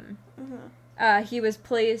Kim. Mm-hmm. He was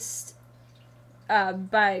placed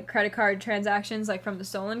by credit card transactions, like from the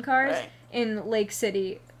stolen cars, Right. in Lake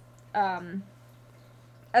City,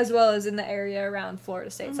 as well as in the area around Florida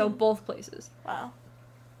State. So both places. Wow.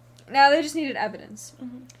 Now they just needed evidence.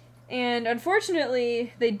 Mm-hmm. And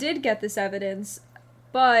unfortunately, they did get this evidence,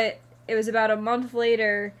 but it was about a month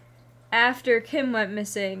later, after Kim went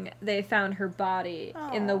missing, they found her body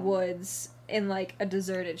in the Aw. woods in, like, a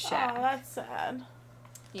deserted shack. Oh, that's sad.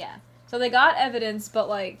 Yeah. So they got evidence, but,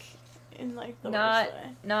 like, In, like, the not worst way.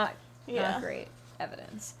 not Yeah. great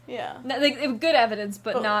evidence. Yeah. No, like, it was good evidence,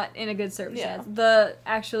 but But- not in a good circumstance. Yeah.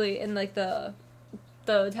 Actually, in, like, the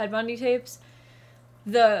Ted Bundy tapes,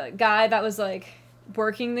 the guy that was, like,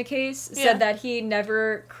 working the case Yeah. said that he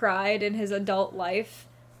never cried in his adult life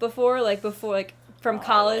before, from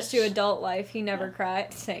college to wish. adult life, he never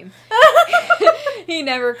cried. Same. He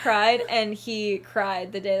never cried, and he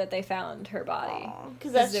cried the day that they found her body.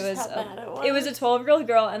 Because that's it just was how bad it was. It was a 12-year-old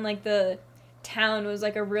girl, and, like, the town was,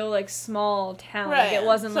 like, a real, like, small town. Right. Like, it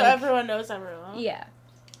wasn't, so like... everyone knows everyone. Yeah.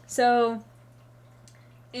 So,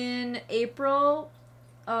 in April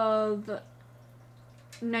of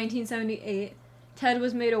 1978, Ted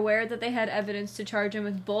was made aware that they had evidence to charge him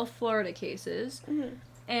with both Florida cases. Mm-hmm.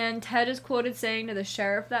 And Ted is quoted saying to the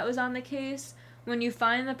sheriff that was on the case, "When you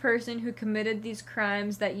find the person who committed these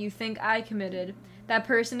crimes that you think I committed, that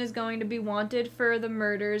person is going to be wanted for the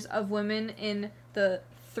murders of women in the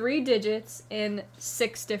 3 digits in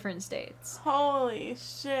 6 different states." Holy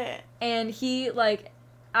shit. And he, like,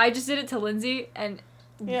 I just did it to Lindsay, and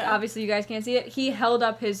obviously you guys can't see it. He held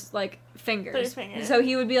up his, like, fingers. 3 fingers. So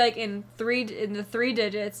he would be, like, in the 3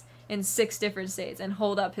 digits in 6 different states and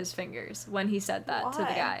hold up his fingers when he said that to the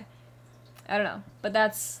Why? guy. I don't know. But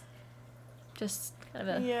that's just kind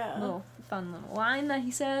of a Yeah. little fun little line that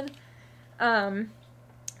he said.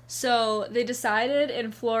 So they decided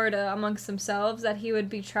in Florida amongst themselves that he would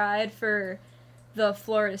be tried for the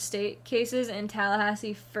Florida State cases in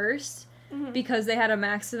Tallahassee first, because they had a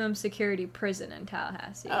maximum security prison in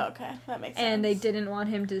Tallahassee. Oh, okay. That makes sense. And they didn't want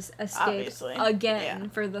him to escape Obviously. again Yeah.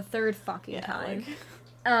 for the 3rd fucking time.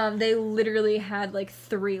 Like, They literally had, like,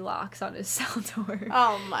 3 locks on his cell door.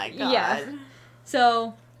 oh my god. Yeah.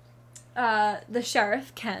 So, the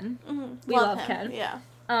sheriff, Ken, Mm-hmm. we love Ken. Yeah.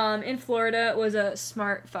 In Florida, was a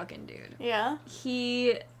smart fucking dude. Yeah.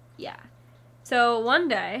 So one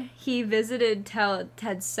day, he visited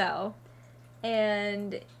Ted's cell,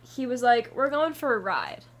 and he was like, "We're going for a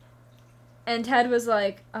ride." And Ted was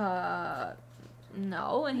like, no.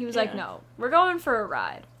 And he was like, "No, we're going for a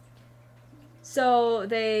ride." So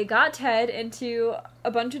they got Ted into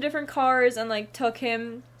a bunch of different cars and, like, took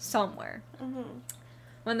him somewhere. Mm-hmm.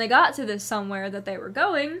 When they got to this somewhere that they were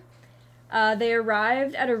going, they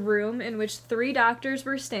arrived at a room in which 3 doctors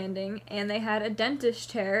were standing, and they had a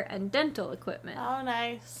dentist chair and dental equipment. Oh,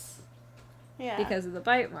 nice. Yeah. Because of the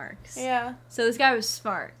bite marks. Yeah. So this guy was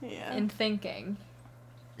smart Yeah. in thinking.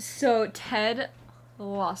 So Ted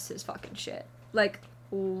lost his fucking shit. Like,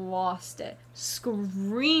 lost it.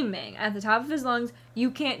 Screaming at the top of his lungs,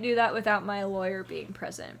 "You can't do that without my lawyer being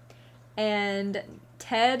present." And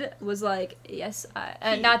Ted was like, "Yes,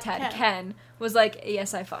 Ken was like,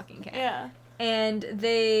 "Yes, I fucking can." Yeah. And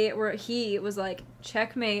he was like,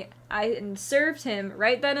 "Checkmate." And served him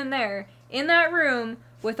right then and there in that room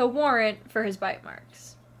with a warrant for his bite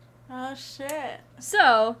marks. Oh, shit.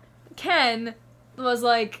 So, Ken was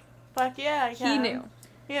like, Fuck yeah, I can. he knew.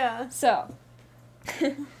 Yeah. So,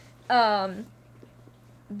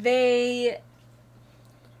 they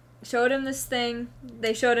showed him this thing.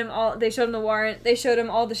 They showed him the warrant. They showed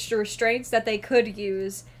him all the restraints that they could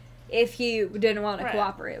use if he didn't want to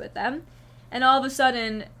cooperate with them. And all of a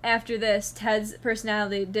sudden, after this, Ted's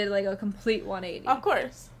personality did, like, a complete 180. Of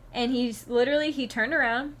course. And he turned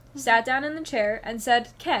around, sat down in the chair, and said,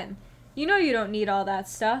 "Ken, you know you don't need all that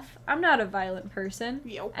stuff. I'm not a violent person."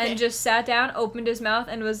 Yeah, okay. And just sat down, opened his mouth,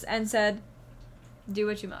 and said, "Do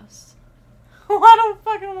what you must." What a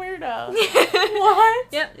fucking weirdo. What?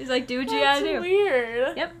 Yep, he's like, "Do what you That's gotta do."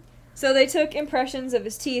 weird. Yep. So they took impressions of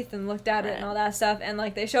his teeth and looked at it and all that stuff, and,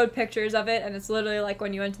 like, they showed pictures of it, and it's literally like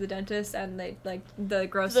when you went to the dentist and they, like, the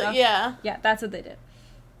gross stuff. Yeah. Yeah, that's what they did.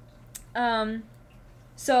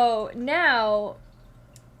 So now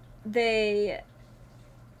they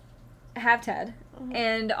have Ted,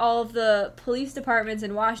 and all of the police departments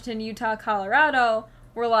in Washington, Utah, Colorado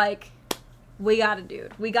were like, we got a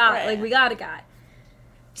dude. We got a guy.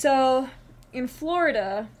 So, in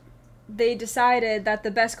Florida, they decided that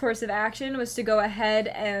the best course of action was to go ahead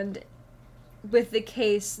and with the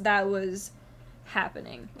case that was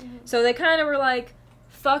happening. So they kind of were like,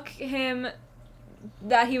 fuck him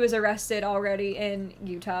that he was arrested already in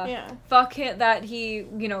Utah. Yeah. Fuck him that he,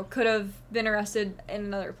 could have been arrested in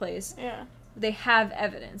another place. Yeah. They have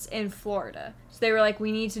evidence in Florida. So they were like,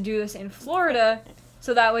 we need to do this in Florida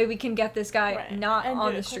so that way we can get this guy not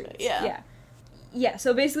on the streets. Yeah,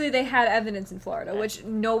 so basically they had evidence in Florida, which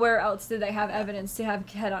nowhere else did they have evidence to have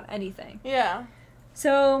Ted on anything. Yeah.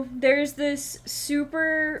 So there's this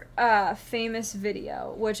super famous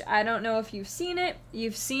video, which I don't know if you've seen it.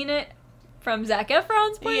 You've seen it from Zac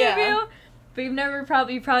Efron's point of view, but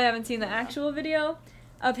you probably haven't seen the actual video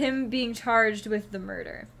of him being charged with the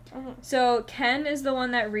murder. So Ken is the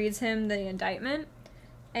one that reads him the indictment,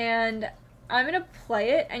 and I'm gonna play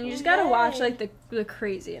it, and you just gotta watch like the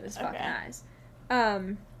crazy in his fucking eyes.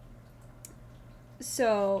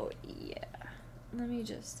 So yeah, let me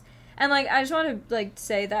just, and like I just want to like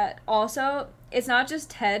say that also it's not just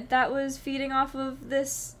Ted that was feeding off of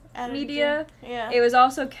this media. Yeah, it was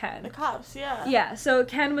also Ken. The cops. Yeah. Yeah. So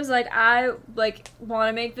Ken was like, I want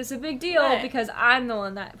to make this a big deal because I'm the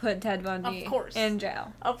one that put Ted Bundy in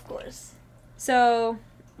jail. Of course. So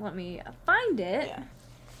let me find it. Yeah.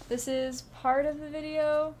 This is part of the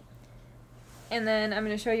video. And then I'm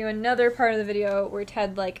going to show you another part of the video where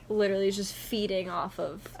Ted, literally is just feeding off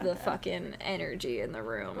of the fucking energy in the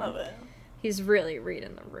room. Love it. He's really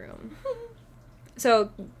reading the room.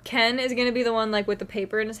 So, Ken is going to be the one, with the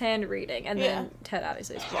paper in his hand reading. And then Ted,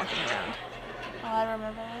 obviously, is walking around. Oh, I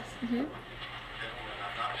remember this.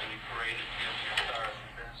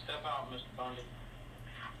 Step out, Mr. Bundy.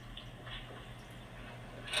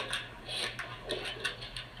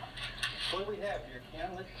 What do we have here,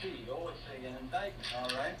 Ken? Let's see. You always say an indictment, all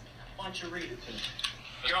right? Why don't you read it to me?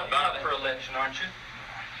 You're on ballot for election, aren't you?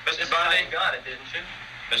 Mr. Bundy? You got it, didn't you?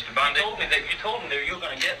 Mr. Bundy? You told me that you were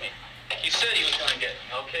going to get me. He said he was going to get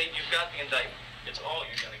me, okay? You've got the indictment. It's all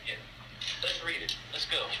you're going to get. Let's read it. Let's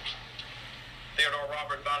go. Theodore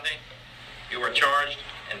Robert Bundy, you were charged,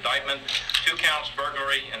 indictment, 2 counts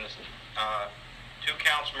burglary and 2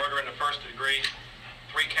 counts murder in the first degree,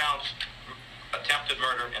 3 counts attempted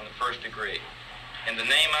murder in the first degree. In the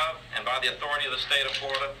name of and by the authority of the state of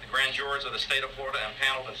Florida, the grand jurors of the state of Florida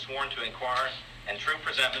impaneled and sworn to inquire and true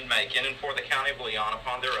presentment make in and for the county of Leon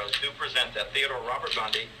upon their oath do present that Theodore Robert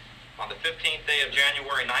Bundy on the 15th day of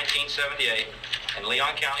January 1978 in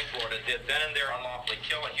Leon County, Florida, did then and there unlawfully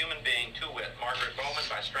kill a human being, to wit, Margaret Bowman,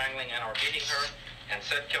 by strangling and or beating her, and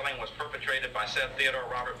said killing was perpetrated by said Theodore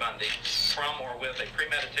Robert Bundy from or with a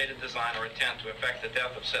premeditated design or intent to effect the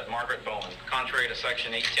death of said Margaret Bowman, contrary to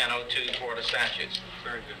Section 81002 Florida statutes.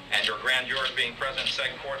 Very good. And your grand jurors being present, said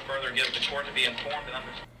court further gives the court to be informed and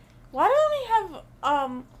understand. Why don't he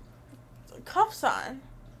have cuffs on?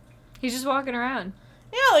 He's just walking around.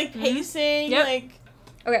 Yeah, pacing,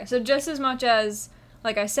 Okay, so just as much as,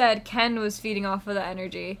 like I said, Ken was feeding off of the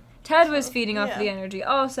energy, Ted was feeding off of the energy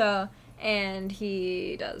also, and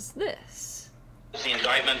he does this. The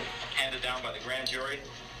indictment handed down by the grand jury.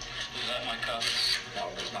 Is that my copy? No,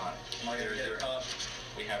 it is not. Am I going to get a copy?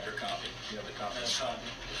 We have your copy. You have the copy. Yes,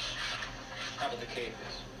 how about the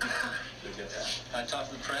capers? We get that. I talked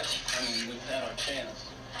to the press. I mean, we've had our chance.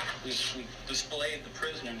 We displayed the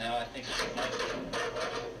prisoner now. I think it's nice.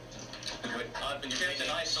 I've been kept in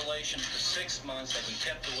isolation for 6 months. I've been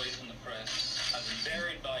kept away from the press. I've been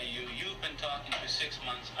buried by you. You've been talking for 6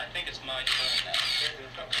 months. I think it's my turn now.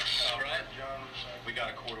 All right? We got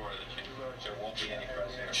a court order that there won't be any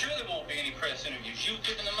press interviews. Sure there won't be any press interviews. You've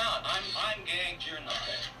given them out. I'm gagged. You're not.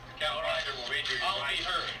 All right? I'll be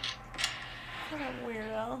heard. What a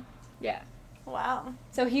weirdo. Yeah. Wow.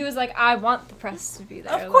 So he was like, I want the press to be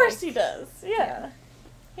there. Of course he does. Yeah.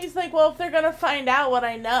 He's like, well, if they're going to find out what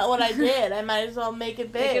I did, I might as well make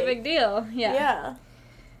it big. Make a big deal. Yeah. Yeah.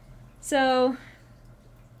 So,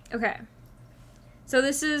 okay. So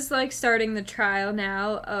this is, starting the trial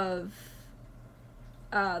now of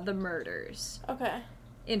the murders. Okay.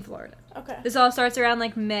 In Florida. Okay. This all starts around,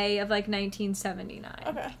 May of, 1979.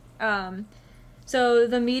 Okay. So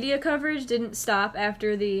the media coverage didn't stop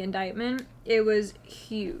after the indictment. It was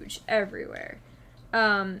huge everywhere.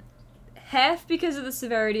 Half because of the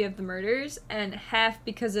severity of the murders, and half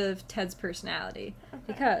because of Ted's personality. Okay.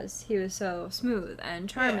 Because he was so smooth and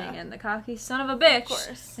charming and the cocky son of a bitch. Of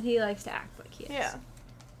course. And he likes to act like he is. Yeah.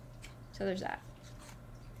 So there's that.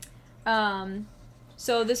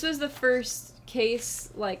 So this was the first case,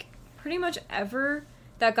 pretty much ever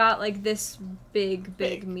that got, like, this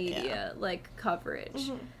big media, like,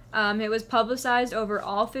 coverage. It was publicized over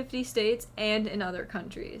all 50 states and in other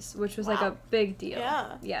countries, which was, like, a big deal.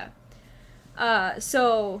 Yeah.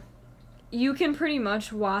 So, you can pretty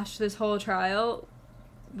much watch this whole trial,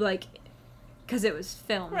 like, because it was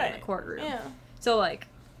filmed in the courtroom. Yeah. So, like,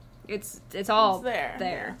 it's all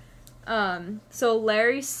there. Yeah. So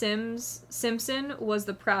Larry Simpson was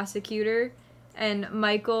the prosecutor, and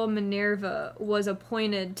Michael Minerva was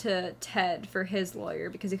appointed to Ted for his lawyer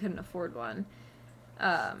because he couldn't afford one.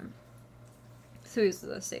 So he was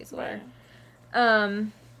the state's lawyer. Right.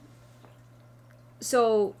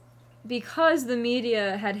 So because the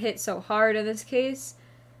media had hit so hard in this case,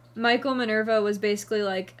 Michael Minerva was basically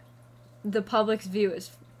like, the public's view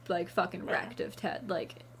is like fucking wrecked of Ted,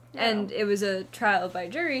 like, and it was a trial by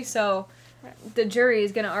jury, so the jury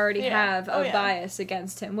is gonna already have a bias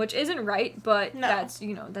against him, which isn't right, but that's,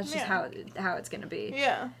 you know, that's just how it's gonna be.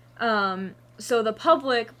 So the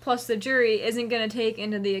public plus the jury isn't gonna take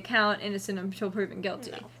into the account innocent until proven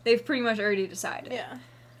guilty. They've pretty much already decided.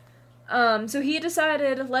 So he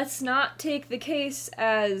decided, let's not take the case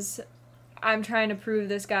as I'm trying to prove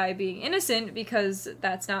this guy being innocent, because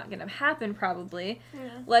that's not going to happen probably.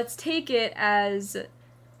 Let's take it as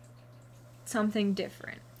something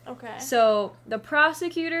different. Okay. So the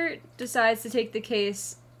prosecutor decides to take the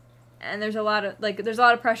case, and there's a lot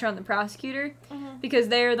of pressure on the prosecutor, because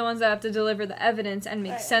they're the ones that have to deliver the evidence and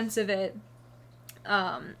make sense of it,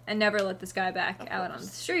 and never let this guy back out on the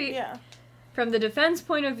street. From the defense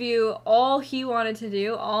point of view, all he wanted to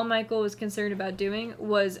do, all Michael was concerned about doing,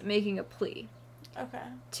 was making a plea. Okay.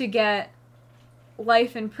 To get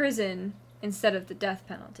life in prison instead of the death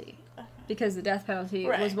penalty. Okay. Because the death penalty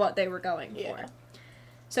was what they were going for.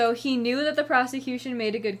 So he knew that the prosecution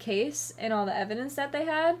made a good case in all the evidence that they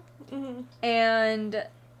had. And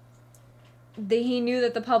he knew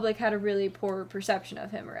that the public had a really poor perception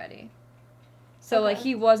of him already. So, like,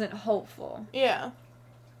 he wasn't hopeful.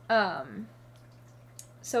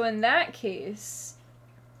 So in that case,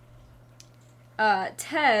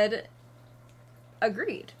 Ted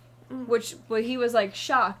agreed, which he was, like,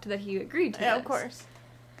 shocked that he agreed to this. Of course.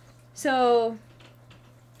 So,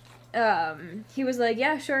 he was like,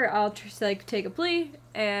 yeah, sure, I'll take a plea,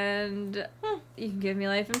 and you can give me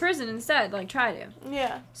life in prison instead, like, try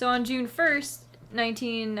to. So on June 1st,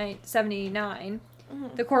 1979,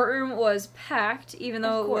 the courtroom was packed, even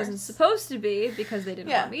though it wasn't supposed to be, because they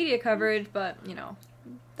didn't want media coverage, but, you know,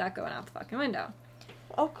 that going out the fucking window.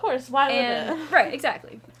 Of course, why would it? Right,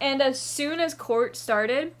 exactly. And as soon as court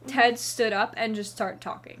started, Ted stood up and just started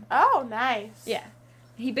talking. Oh, nice. Yeah.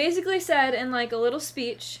 He basically said in, like, a little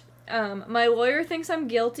speech, my lawyer thinks I'm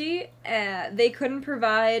guilty, they couldn't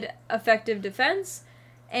provide effective defense,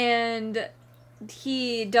 and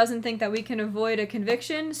he doesn't think that we can avoid a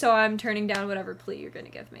conviction, so I'm turning down whatever plea you're going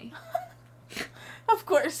to give me. Of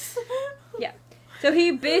course. Yeah. So he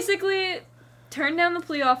basically turned down the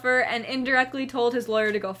plea offer and indirectly told his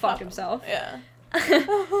lawyer to go fuck himself. Yeah.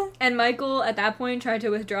 And Michael, at that point, tried to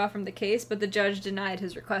withdraw from the case, but the judge denied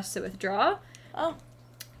his request to withdraw. Oh.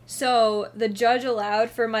 So the judge allowed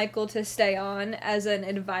for Michael to stay on as an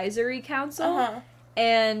advisory counsel,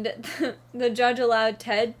 and the judge allowed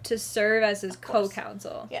Ted to serve as his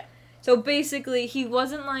co-counsel. Yeah. So basically, he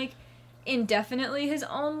wasn't, like, indefinitely his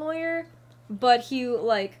own lawyer, but he,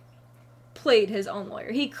 like, played his own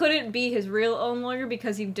lawyer. He couldn't be his real own lawyer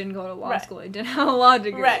because he didn't go to law school. He didn't have a law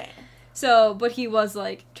degree. Right. So, but he was,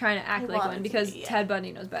 like, trying to act like one because Ted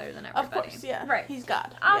Bundy knows better than everybody. Of course, yeah. Right. He's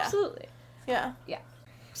God. Absolutely. Yeah. Yeah.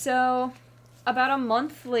 So, about a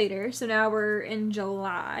month later, so now we're in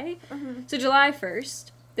July. So July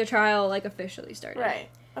 1st, the trial, like, officially started. Right.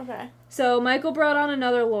 Okay. So Michael brought on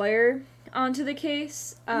another lawyer onto the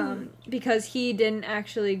case, because he didn't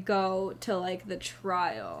actually go to, like, the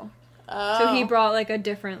trial. Oh. So he brought, like, a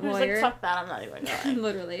different lawyer. He was like, fuck that, I'm not even going.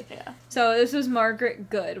 Literally. Yeah. So this was Margaret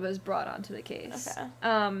Good was brought onto the case.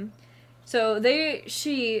 Okay. So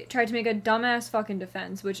she tried to make a dumbass fucking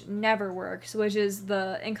defense, which never works, which is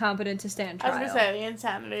the incompetent to stand trial. I was gonna say, the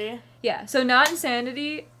insanity. Yeah, so not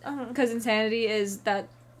insanity, because insanity is that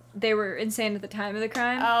they were insane at the time of the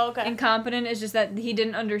crime. Oh, okay. Incompetent is just that he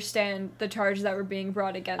didn't understand the charges that were being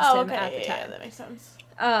brought against him at the time. Yeah, that makes sense.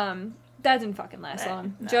 That didn't fucking last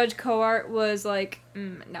long. No. Judge Coart was like,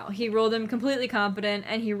 no. He ruled him completely competent,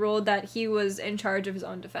 and he ruled that he was in charge of his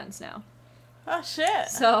own defense now. Oh, shit.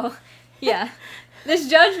 So, yeah. This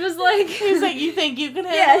judge was like... He was like, you think you can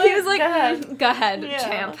handle it? Yeah, he was like, go ahead,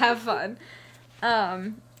 champ, have fun.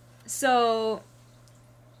 So,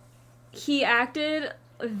 he acted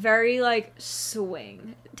very, like,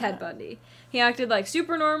 swing, Ted Bundy. He acted, like,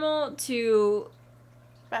 super normal to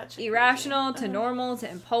irrational to normal to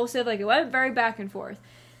impulsive. Like, it went very back and forth.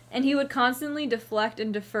 And he would constantly deflect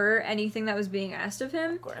and defer anything that was being asked of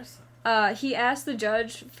him. Of course. He asked the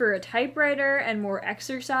judge for a typewriter and more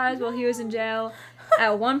exercise while he was in jail.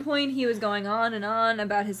 At one point, he was going on and on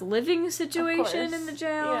about his living situation in the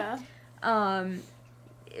jail. Yeah.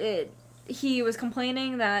 He was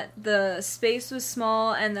complaining that the space was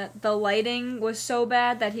small and that the lighting was so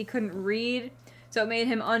bad that he couldn't read, so it made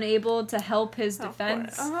him unable to help his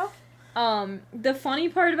defense. The funny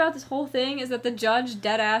part about this whole thing is that the judge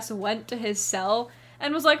deadass went to his cell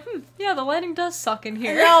and was like, yeah, the lighting does suck in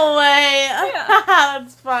here. No way. Yeah.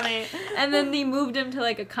 That's funny. And then they moved him to,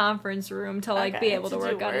 like, a conference room to, like, be able to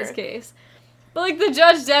work on his case. But, like, the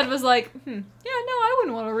judge dead was like, yeah, no, I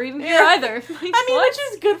wouldn't want to read in here either. Like, I mean, which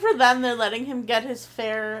is good for them. They're letting him get his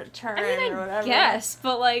fair turn or whatever. Yes,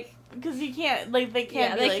 but, like... Because he can't, like, they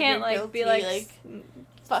can't be, they like, can't, like, guilty, be like,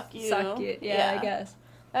 fuck you. Suck it. Yeah, I guess.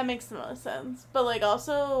 That makes the most sense. But, like,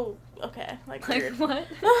 also, okay, like weird. What?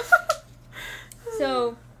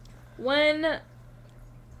 So, when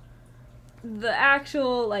the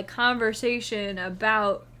actual, like, conversation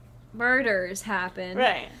about murders happened...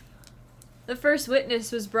 Right. The first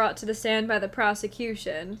witness was brought to the stand by the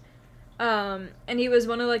prosecution, and he was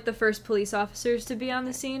one of, like, the first police officers to be on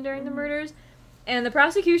the scene during the murders, and the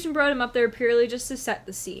prosecution brought him up there purely just to set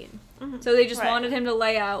the scene. So they just wanted him to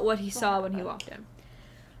lay out what he saw when he walked in.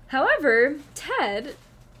 However, Ted,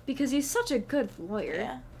 because he's such a good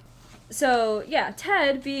lawyer, so, yeah,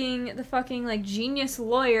 Ted, being the fucking, like, genius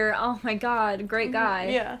lawyer, oh my god, great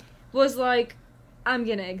guy, was like, I'm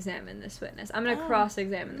gonna examine this witness. I'm gonna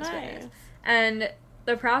cross-examine this witness. And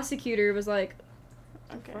the prosecutor was like,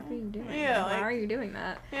 what are you doing? Yeah, why are you doing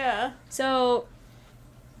that? Yeah. So,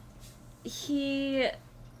 he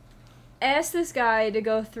asked this guy to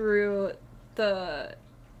go through the,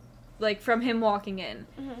 like, from him walking in,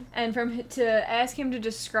 and to ask him to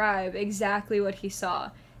describe exactly what he saw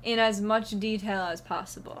in as much detail as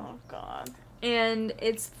possible. Oh, God. And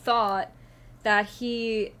it's thought that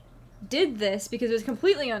he did this because it was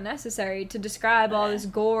completely unnecessary to describe all this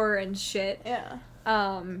gore and shit. Yeah.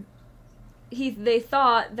 They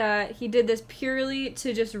thought that he did this purely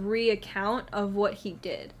to just recount of what he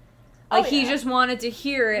did. Like, he just wanted to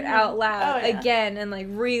hear it out loud again and, like,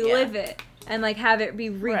 relive it and, like, have it be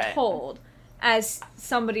retold as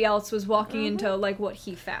somebody else was walking into, like, what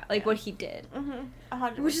he found, like, what he did.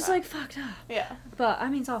 100%. Which is, like, fucked up. Yeah. But, I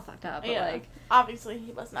mean, it's all fucked up, but, like... Obviously,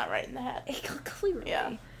 he was not right in the head. Clearly.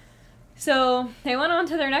 Yeah. So, they went on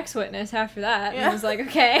to their next witness after that, and was like,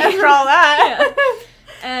 okay. After all that.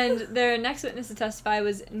 And their next witness to testify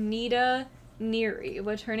was Nita Neary,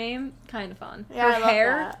 which her name, kind of fun. Yeah, her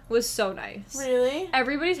hair was so nice. Really?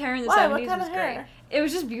 Everybody's hair in the 70s what kind was of great. hair? It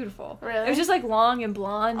was just beautiful. Really? It was just, like, long and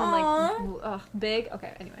blonde and, like, big.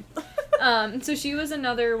 Okay, anyway. So she was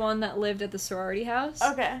another one that lived at the sorority house.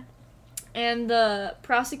 Okay. And the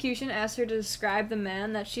prosecution asked her to describe the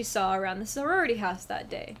man that she saw around the sorority house that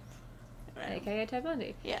day. A.k.a. Ted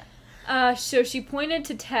Bundy. Yeah. So she pointed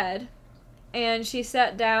to Ted, and she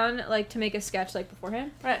sat down, like, to make a sketch, like,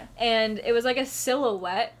 beforehand. Right. And it was, like, a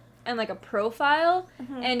silhouette and, like, a profile,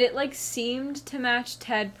 and it, like, seemed to match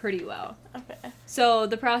Ted pretty well. Okay. So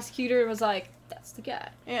the prosecutor was like, that's the guy.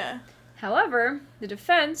 Yeah. However, the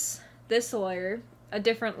defense, this lawyer, a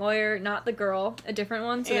different lawyer, not the girl, a different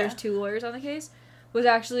one, so there's two lawyers on the case, was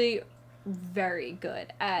actually very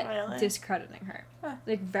good at discrediting her. Huh.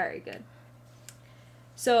 Like, very good.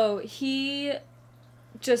 So he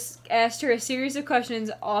just asked her a series of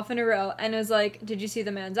questions off in a row and was like, did you see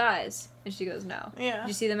the man's eyes? And she goes, no. Yeah. Did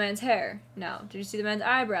you see the man's hair? No. Did you see the man's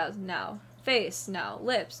eyebrows? No. Face? No.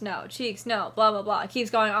 Lips? No. Cheeks? No. Blah, blah, blah. It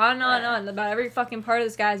keeps going on and on and on about every fucking part of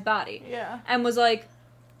this guy's body. Yeah. And was like,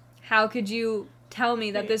 how could you tell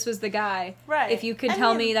me that this was the guy if you could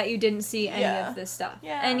tell me that you didn't see any of this stuff?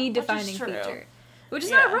 Any defining feature. Which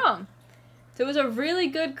is not wrong. So it was a really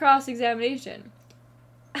good cross-examination.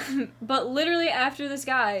 But literally after this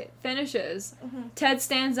guy finishes, Ted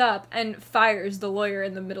stands up and fires the lawyer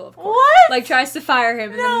in the middle of court. What? Like, tries to fire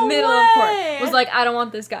him in the middle of court. Was like, I don't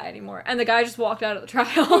want this guy anymore. And the guy just walked out of the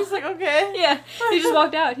trial. He's like, okay. Yeah. He just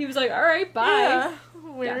walked out. He was like, alright, bye. Yeah.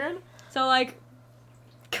 Weird. Yeah. So, like,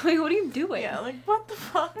 what are you doing? Yeah, like, what the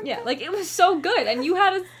fuck? Yeah, like, it was so good. And you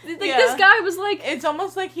had this guy was like... It's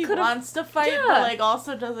almost like he wants to fight, but, like,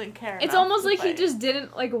 also doesn't care. It's almost like he just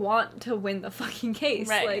didn't, like, want to win the fucking case.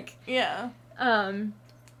 Right. Like, yeah.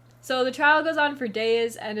 So the trial goes on for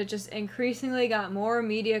days, and it just increasingly got more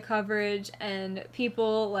media coverage, and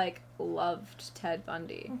people, like, loved Ted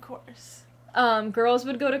Bundy. Of course. girls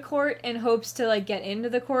would go to court in hopes to, like, get into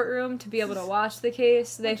the courtroom to be able to watch the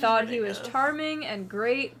case. They thought he was charming and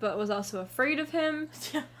great, but was also afraid of him.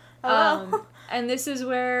 And this is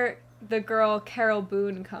where the girl Carol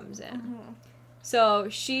Boone comes in. Mm-hmm. So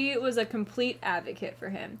she was a complete advocate for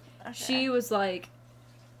him. Okay. She was like,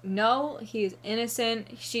 no, he is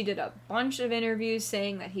innocent. She did a bunch of interviews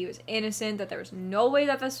saying that he was innocent, that there was no way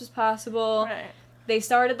that this was possible. Right. They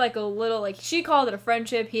started, like, a little, like, she called it a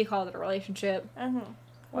friendship, he called it a relationship. Mm-hmm.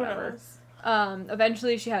 Whatever.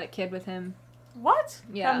 Eventually she had a kid with him. What?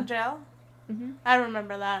 Yeah. From jail? Mm-hmm. I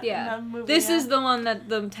remember that. Yeah. In the movie, this is the one that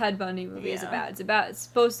the Ted Bundy movie is about. It's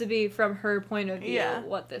supposed to be from her point of view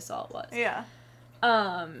what this all was. Yeah.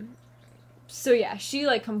 So yeah, she,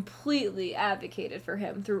 like, completely advocated for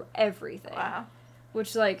him through everything. Wow.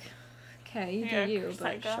 Which, like, okay, you do you,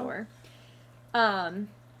 but sure.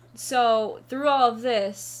 So through all of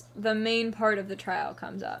this, the main part of the trial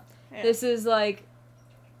comes up. Yeah. This is, like,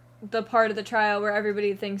 the part of the trial where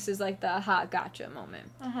everybody thinks is, like, the hot gotcha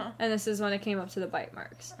moment. Uh-huh. And this is when it came up to the bite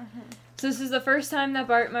marks. Uh-huh. So this is the first time that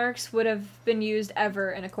bite marks would have been used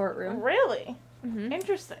ever in a courtroom. Really? Mm-hmm.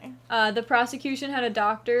 Interesting. The prosecution had a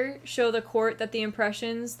doctor show the court that the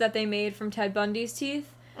impressions that they made from Ted Bundy's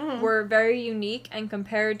teeth were very unique, and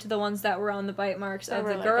compared to the ones that were on the bite marks of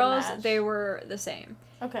the girls, they were the same.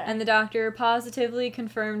 Okay. And the doctor positively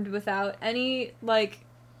confirmed without any, like,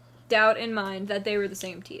 doubt in mind that they were the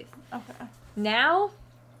same teeth. Okay. Now,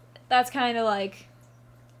 that's kind of like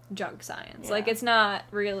junk science. Yeah. Like, it's not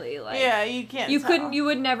really, like... Yeah, you can't You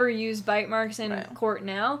would never use bite marks in court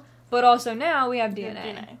now, but also now we have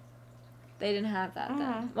DNA. They didn't have that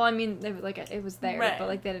then. Well, I mean, they were, like, it was there, but,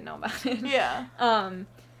 like, they didn't know about it. Yeah.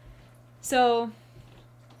 So,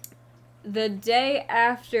 the day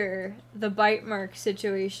after the bite mark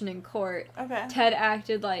situation in court, Ted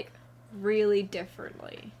acted, like, really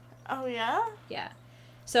differently. Oh, yeah? Yeah.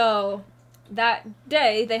 So, that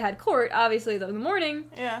day, they had court, obviously, in the morning.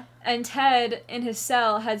 Yeah. And Ted, in his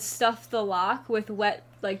cell, had stuffed the lock with wet,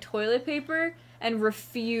 like, toilet paper and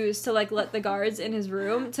refused to, like, let the guards in his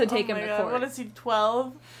room to take him to court. What is he,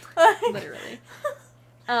 12? Literally.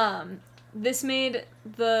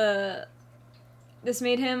 This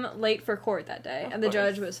made him late for court that day, and the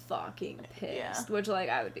judge was fucking pissed, which, like,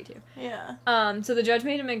 I would be too. Yeah. So the judge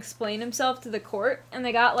made him explain himself to the court, and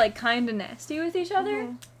they got, like, kind of nasty with each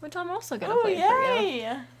other, which I'm also gonna play for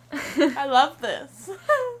you. I love this.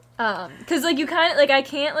 Cause, like, you kind of, like, I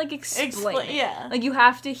can't, like, explain it. Yeah. Like, you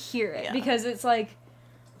have to hear it, because it's, like,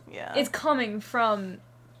 it's coming from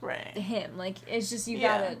him. Like, it's just, you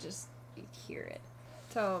gotta just hear it.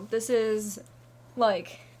 So, this is,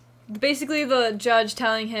 like... Basically, the judge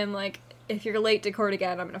telling him, like, if you're late to court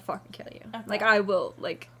again, I'm gonna fucking kill you. Okay. Like, I will,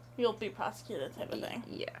 like... You'll be prosecuted type of thing.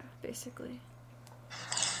 Yeah, basically.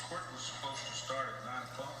 Court was supposed to start at 9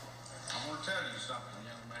 o'clock. I want to tell you something,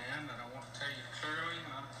 young man, and I want to tell you clearly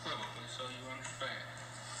and unequivocally so you understand.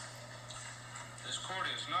 This court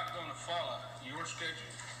is not going to follow your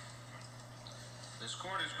schedule. This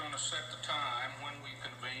court is going to set the time when we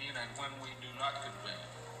convene and when we do not convene.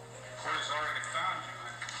 The court has already found you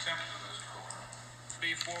in contempt of this court.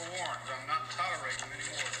 Be forewarned, I'm not tolerating any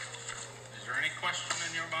more. Is there any question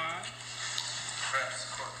in your mind? Perhaps the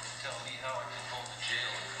court can tell me how I can hold the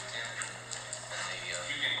jail in contempt and the,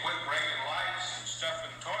 You can quit breaking lights and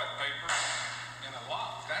stuffing toilet paper in a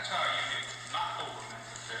lock. That's how you can not hold them in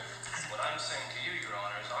contempt. What I'm saying to you, Your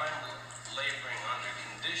Honor, is I'm laboring under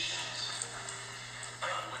conditions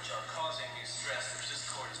which are causing me stress which this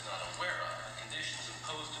court is not aware of. The conditions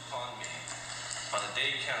imposed upon me by the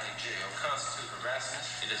Dade County Jail constitute harassment.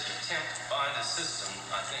 It is an attempt by the system,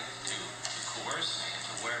 I think, to coerce me and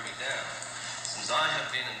to wear me down. Since I have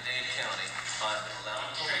been in Dade County, I've been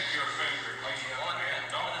allowed to... Don't shake your finger at me, young man.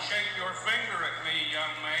 Don't shake your finger at me,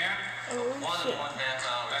 young man. One and 1/2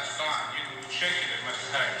 hours. That's fine. You can shake it at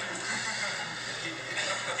Mr. Hager.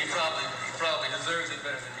 He probably deserves it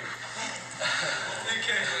better than you. He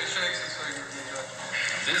occasionally shakes his finger.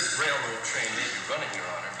 This railroad train may be running, Your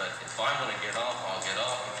Honor, but if I want to get off, I'll get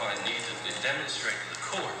off if I need to demonstrate to the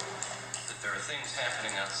court that there are things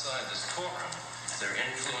happening outside this courtroom. They're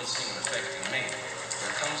influencing and affecting me.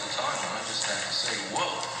 There comes a time when I just have to say,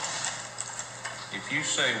 whoa. If you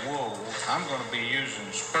say whoa, I'm going to be using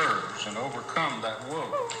spurs and overcome that whoa.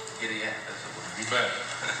 Giddy up, that's a word. You bet.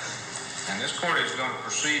 And this court is going to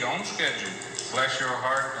proceed on schedule. Bless your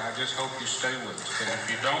heart. I just hope you stay with us. Because if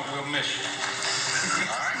you don't, we'll miss you.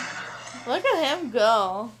 All right? Look at him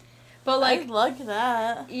go. But, like... I like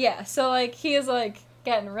that. Yeah, so, like, he is, like...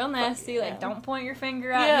 getting real nasty, like, don't point your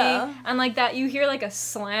finger at me. And, like, that, you hear, like, a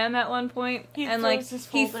slam at one point, and, like,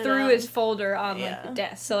 he threw his folder on, like, the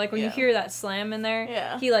desk. So, like, when you hear that slam in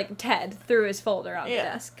there, he, like, Ted threw his folder on the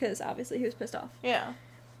desk, because obviously he was pissed off. Yeah.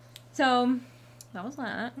 So, that was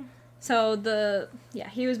that. So,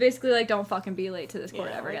 he was basically like, don't fucking be late to this court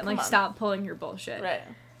ever again. Like, stop pulling your bullshit. Right.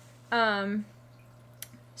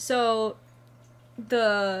 So,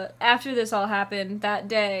 after this all happened, that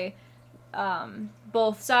day,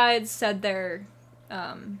 both sides said their,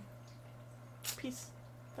 Peace.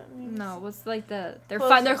 No, what's, like, their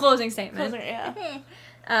closing statement.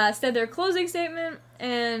 Said their closing statement,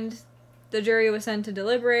 and the jury was sent to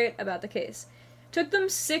deliberate about the case. Took them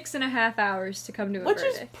 6.5 hours to come to a verdict.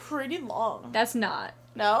 Which is pretty long. That's not.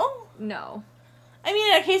 No? No. I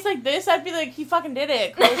mean, in a case like this, I'd be like, he fucking did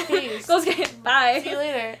it. Close case. Close case. Bye. See you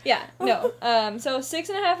later. Yeah, no. So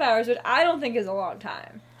 6.5 hours, which I don't think is a long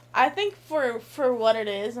time. I think for what it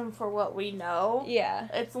is and for what we know,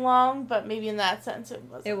 it's long, but maybe in that sense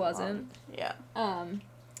it wasn't. Long. Yeah.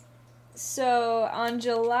 So, on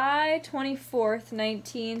July 24th,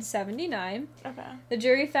 1979, the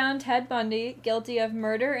jury found Ted Bundy guilty of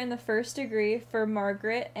murder in the first degree for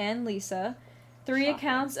Margaret and Lisa, 3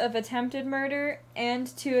 accounts of attempted murder, and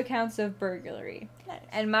 2 accounts of burglary. Nice.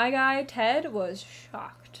 And my guy, Ted, was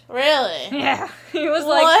shocked. Really? Yeah. He was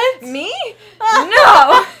what? Like, me?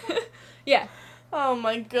 No! Yeah. Oh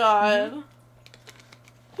my god. Mm-hmm.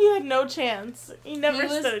 He had no chance. He never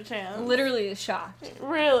stood a chance. Literally shocked.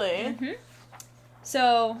 Really? Mm-hmm.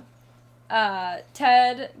 So,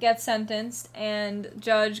 Ted gets sentenced, and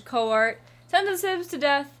Judge Coart sentences him to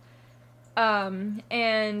death,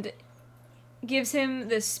 and gives him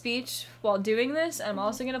this speech while doing this. I'm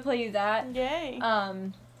also going to play you that. Yay.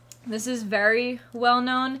 This is very well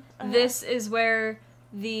known. This is where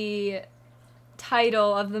the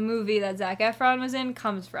title of the movie that Zac Efron was in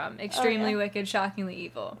comes from. Extremely Wicked, Shockingly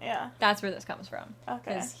Evil. Yeah. That's where this comes from.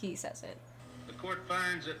 Okay. Because he says it. The court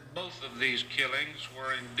finds that both of these killings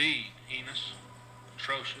were indeed heinous,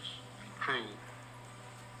 atrocious, and cruel,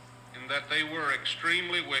 in that they were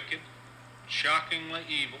extremely wicked, shockingly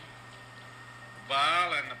evil,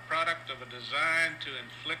 vile, and the product of a design to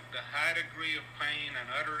inflict a high degree of pain and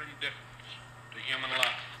utter indifference to human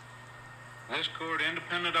life. This court,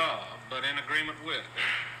 independent of, but in agreement with,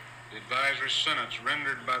 the advisory sentence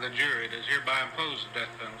rendered by the jury, does hereby impose the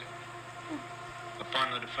death penalty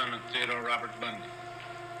upon the defendant, Theodore Robert Bundy.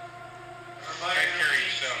 Take care of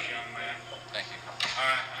yourself, young man. Thank you.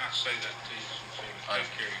 I say that to you sincerely.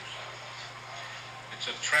 Take care of yourself.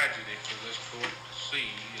 It's a tragedy for this court to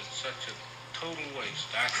see such a total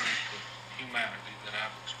waste, I think, of humanity that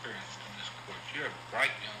I've experienced in this court. You're a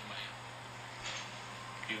bright young man.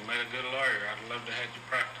 If you made a good lawyer, I'd love to have you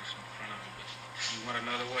practice in front of me, but you went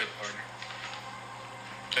another way, partner.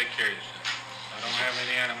 Take care of yourself. I don't have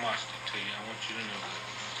any animosity to you. I want you to know that.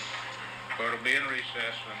 Court will be in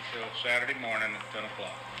recess until Saturday morning at 10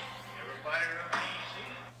 o'clock. Everybody run easy.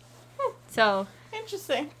 So.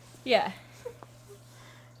 Interesting. Yeah.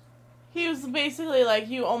 He was basically like,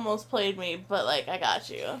 you almost played me, but, like, I got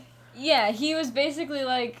you. Yeah, he was basically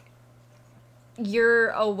like,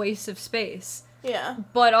 you're a waste of space. Yeah.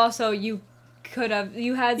 But also, you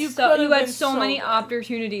had so many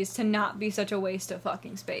opportunities to not be such a waste of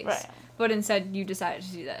fucking space. Right. But instead, you decided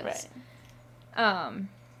to do this. Right.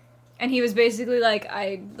 And he was basically like,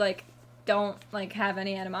 I, like, don't, like, have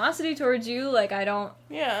any animosity towards you. Like, I don't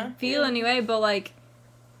feel anyway, but, like,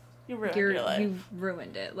 you ruined your life. You've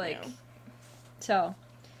ruined it. Like, so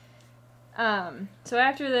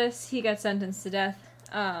after this, he got sentenced to death,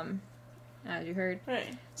 as you heard.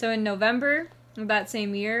 Right. So in November of that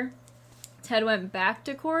same year, Ted went back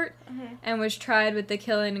to court and was tried with the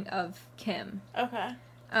killing of Kim. Okay.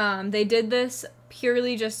 They did this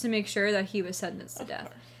purely just to make sure that he was sentenced to death.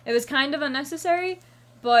 It was kind of unnecessary,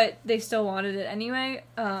 but they still wanted it anyway.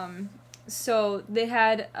 So they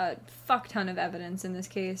had a fuck ton of evidence in this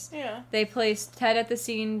case. Yeah. They placed Ted at the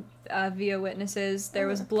scene via witnesses. There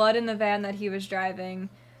was blood in the van that he was driving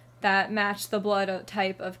that matched the blood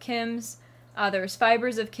type of Kim's. There was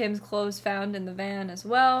fibers of Kim's clothes found in the van as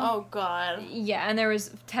well. Oh, God. Yeah, and there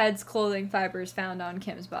was Ted's clothing fibers found on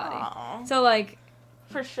Kim's body. Aww. So, like...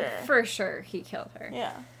 For sure. For sure, he killed her.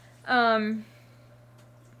 Yeah.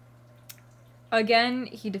 Again,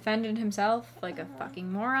 he defended himself like a fucking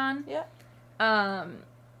moron. Yeah.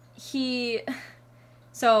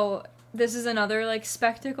 So, this is another, like,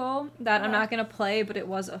 spectacle that I'm not gonna play, but it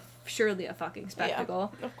was surely a fucking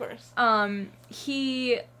spectacle. Yeah, of course.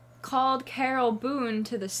 He called Carol Boone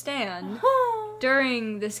to the stand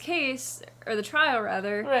during this case, or the trial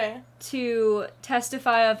rather, Right. to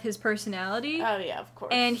testify of his personality. Oh, yeah, of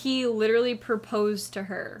course. And he literally proposed to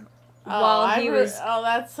her Oh, while he was... Oh,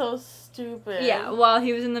 that's so stupid. Yeah, while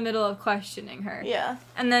he was in the middle of questioning her. Yeah.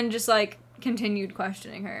 And then just, like, continued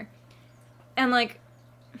questioning her. And, like...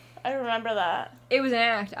 I remember that. It was an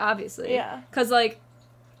act, obviously. Yeah. Because, like,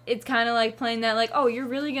 it's kind of like playing that, like, oh, you're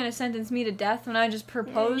really gonna sentence me to death when I just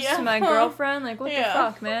proposed to my girlfriend? Like, what the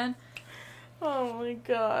fuck, man? Oh, my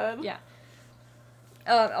God. Yeah.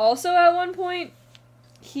 Also, at one point,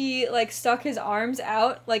 he, like, stuck his arms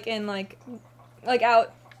out, like, in, like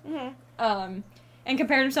out, and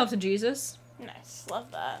compared himself to Jesus. Nice.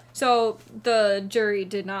 Love that. So, the jury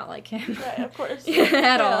did not like him. Right, of course.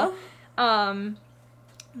 At all.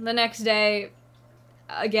 The next day,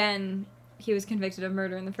 again, he was convicted of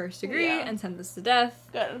murder in the first degree and sentenced to death.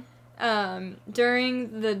 Good.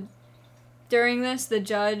 During this, the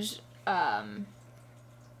judge,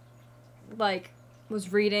 like,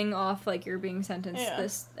 was reading off, like, you're being sentenced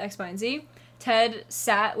this X, Y, and Z. Ted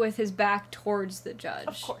sat with his back towards the judge.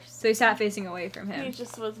 Of course. So he sat facing away from him. He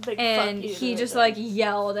just was a big and fuck you he just, like,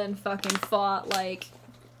 yelled and fucking fought, like,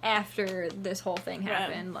 after this whole thing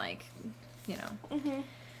happened, like, you know. Mm-hmm.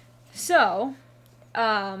 So,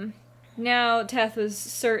 now Teth was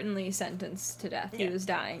certainly sentenced to death. He was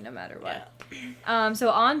dying no matter what. Yeah. So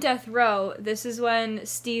on death row, this is when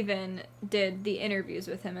Steven did the interviews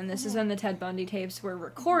with him, and this is when the Ted Bundy tapes were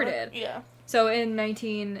recorded. Yeah. So in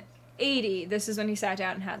 1980, this is when he sat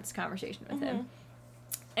down and had this conversation with him.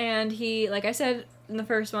 And he, like I said in the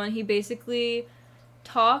first one, he basically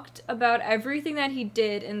talked about everything that he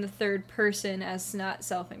did in the third person as not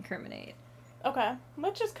self-incriminate. Okay.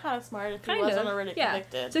 Which is kind of smart if he wasn't already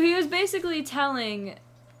convicted. So he was basically telling,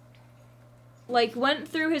 like, went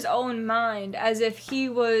through his own mind as if he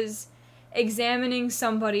was examining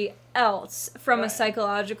somebody else from a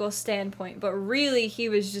psychological standpoint, but really he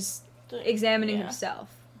was just examining himself,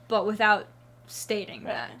 but without stating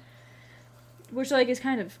that. Which, like, is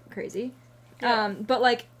kind of crazy. Yeah. But,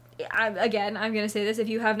 like, I'm gonna say this, if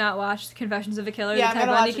you have not watched Confessions of a Killer, the Ted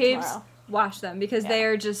Bundy tapes, watch them, because they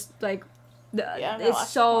are just, like, it's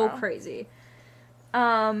so crazy.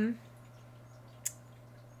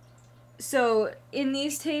 So, in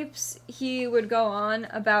these tapes, he would go on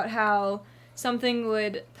about how something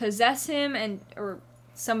would possess him, or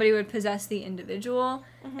somebody would possess the individual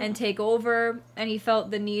and take over, and he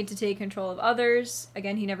felt the need to take control of others.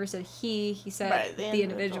 Again, he never said he said the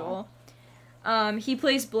individual. He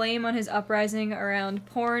placed blame on his uprising around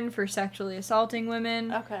porn for sexually assaulting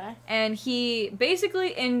women. Okay. And he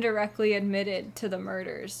basically indirectly admitted to the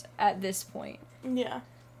murders at this point. Yeah.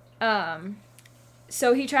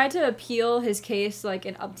 So he tried to appeal his case, like,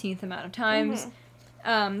 an umpteenth amount of times.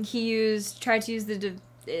 He tried to use the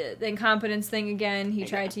incompetence thing again. He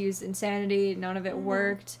tried to use insanity. None of it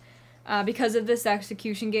worked. Because of this,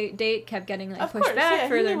 execution date kept getting, like, pushed back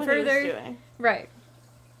further and further. Right.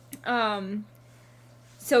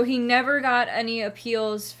 So he never got any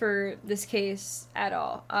appeals for this case at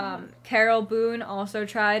all. Carol Boone also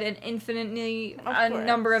tried an infinitely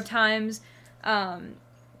number of times.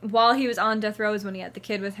 While he was on death row is when he had the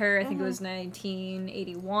kid with her. I think it was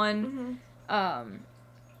 1981.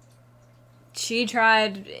 She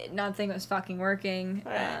tried. Nothing was fucking working.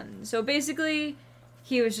 So basically,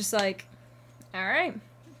 he was just like, alright,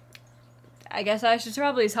 I guess I should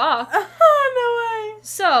probably talk. Oh, no way.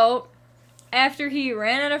 So, after he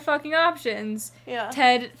ran out of fucking options,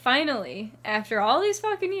 Ted finally, after all these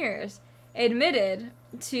fucking years, admitted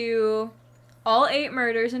to all 8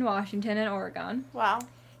 murders in Washington and Oregon. Wow.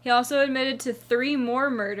 He also admitted to 3 more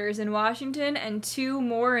murders in Washington and 2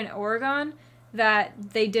 more in Oregon that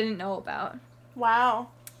they didn't know about. Wow.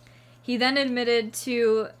 He then admitted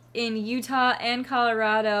to, in Utah and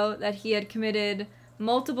Colorado, that he had committed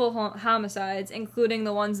multiple homicides, including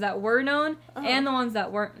the ones that were known and the ones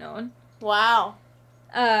that weren't known. Wow.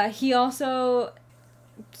 He also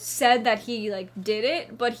said that he, like, did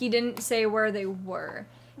it, but he didn't say where they were.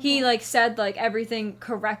 He, like, said, like, everything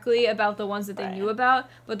correctly about the ones that they knew about,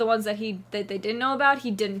 but the ones that they didn't know about, he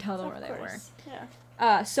didn't tell them where they were.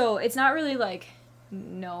 Yeah. So it's not really, like,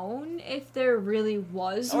 known if there really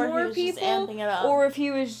was or more he was people, just amping it up. or if he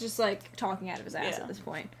was just, like, talking out of his ass at this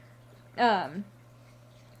point.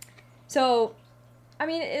 So, I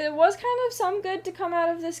mean, it was kind of some good to come out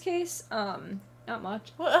of this case. Not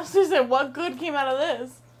much. Well, I was gonna say, what good came out of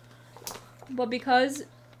this? But because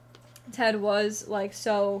Ted was, like,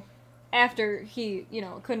 so, after he, you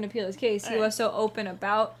know, couldn't appeal his case, he was so open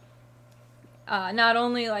about not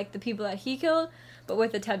only, like, the people that he killed, but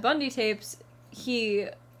with the Ted Bundy tapes, he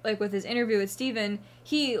like, with his interview with Steven,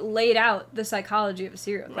 he laid out the psychology of a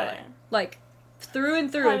serial killer. Right. Like, through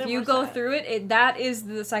and through. 100%. If you go through it, that is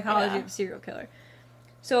the psychology of a serial killer.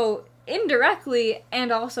 So, indirectly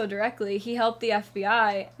and also directly, he helped the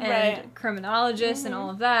FBI and criminologists and all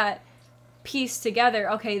of that piece together,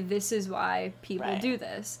 okay, this is why people do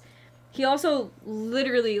this. He also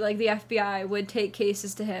literally, like, the FBI would take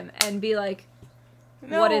cases to him and be like,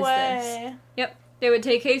 what is this? Yep. They would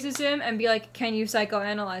take cases to him and be like, can you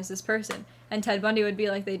psychoanalyze this person? And Ted Bundy would be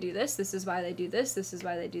like, they do this is why they do this is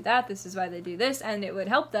why they do that, this is why they do this, and it would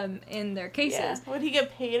help them in their cases. Yeah. Would he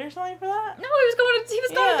get paid or something for that? No, he was going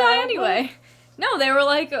to die anyway. No, they were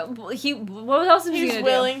like, what else was he going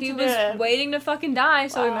to do? He was waiting to fucking die,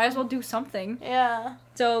 so he might as well do something. Yeah.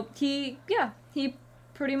 So he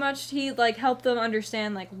pretty much, like, helped them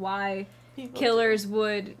understand, like, why killers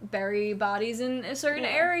would bury bodies in a certain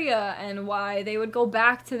area, and why they would go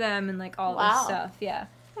back to them, and, like, all this stuff,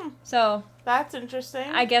 So... That's interesting.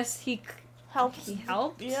 I guess he helped.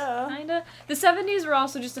 Yeah. Kinda. The 70s were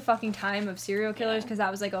also just a fucking time of serial killers, because that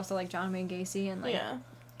was, like, also, like, John Wayne Gacy, and, like...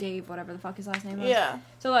 Dave, whatever the fuck his last name was. Yeah.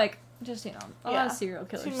 So, like, just, you know, a lot of serial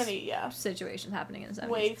killers. Too many, situations happening in the 70s.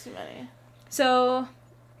 Way too many. So,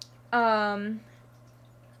 on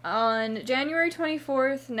January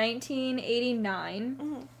 24th,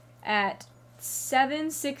 1989, at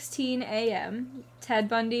 7:16 a.m., Ted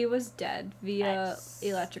Bundy was dead via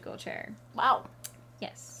electrical chair. Wow.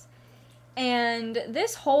 Yes. And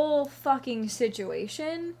this whole fucking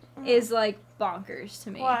situation is, like, bonkers to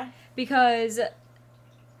me. Why? Because...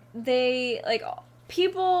 they, like,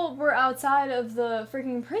 people were outside of the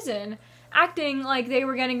freaking prison acting like they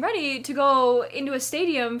were getting ready to go into a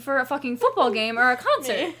stadium for a fucking football game or a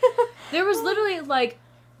concert. There was literally, like,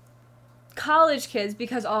 college kids,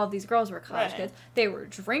 because all of these girls were college kids. They were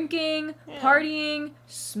drinking, partying,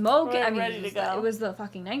 smoking. I mean, it was the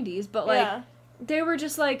fucking 90s, but, like, they were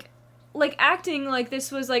just, like, acting like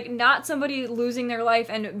this was, like, not somebody losing their life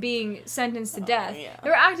and being sentenced to death. They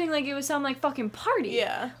were acting like it was some, like, fucking party.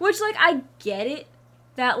 Yeah. Which, like, I get it.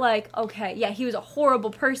 That, like, okay, yeah, he was a horrible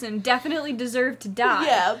person, definitely deserved to die.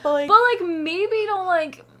 Yeah, but, like, maybe don't,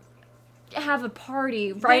 like, have a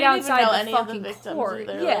party right outside the fucking court.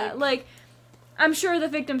 Either, yeah, like, I'm sure the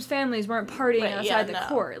victims' families weren't partying outside the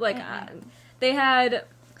court. Like, they had...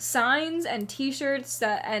 signs and t-shirts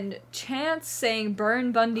and chants saying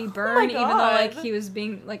 "Burn Bundy, burn," even though, like, he was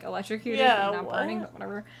being, like, electrocuted and not burning, but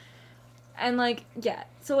whatever. And, like,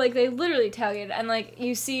 so, like, they literally tailgated, and, like,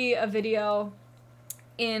 you see a video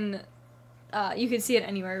in, you could see it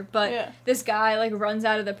anywhere, but this guy, like, runs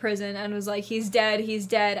out of the prison and was like, he's dead,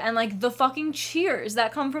 and, like, the fucking cheers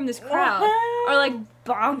that come from this crowd are, like,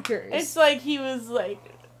 bonkers. It's like he was, like,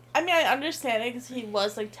 I mean, I understand it because he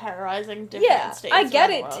was, like, terrorizing different states. I get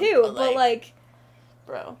it, world, too, but, like...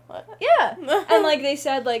 Bro, what? Yeah. And, like, they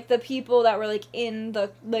said, like, the people that were, like, in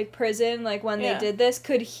the, like, prison, like, when they did this,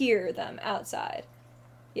 could hear them outside.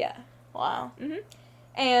 Yeah. Wow. Mm-hmm.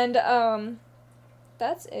 And,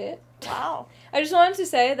 that's it. Wow. I just wanted to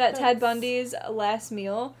say that Ted Bundy's last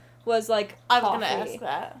meal was, like, coffee. I was gonna ask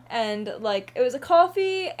that. And, like, it was a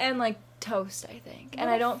coffee and, like, toast, I think. And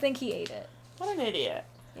I don't think he ate it. What an idiot.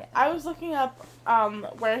 Yeah. I was looking up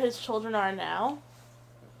where his children are now.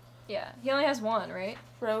 Yeah. He only has one, right?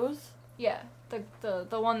 Rose? Yeah.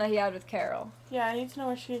 The one that he had with Carol. Yeah, I need to know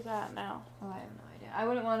where she's at now. Oh, I have no idea. I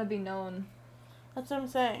wouldn't want to be known. That's what I'm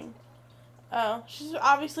saying. Oh, she's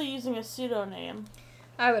obviously using a pseudonym.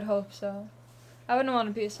 I would hope so. I wouldn't want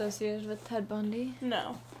to be associated with Ted Bundy.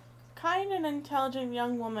 No. Kind and intelligent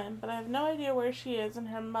young woman, but I have no idea where she is and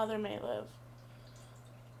her mother may live.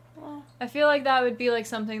 Well, I feel like that would be, like,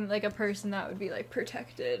 something, like, a person that would be, like,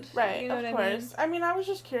 protected. Right, you know of course. I mean, I was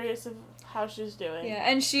just curious of how she's doing. Yeah,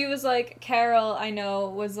 and she was, like, Carol, I know,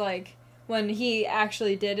 was, like, when he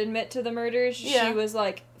actually did admit to the murders, she was,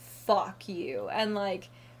 like, fuck you. And, like,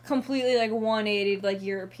 completely, like, 180'd, like,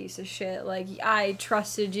 you're a piece of shit. Like, I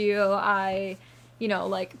trusted you, you know,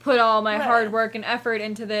 like, put all my hard work and effort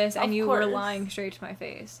into this, and you were lying straight to my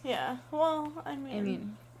face. Yeah, well, I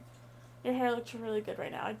mean... Your hair looks really good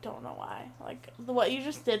right now. I don't know why. Like, what you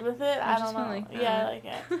just did with it, I don't know. Like, yeah, I like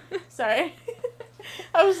it. Sorry.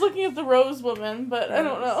 I was looking at the Rose woman, but I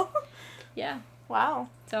don't know. Yeah. Wow.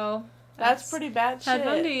 So... That's pretty bad Ted shit.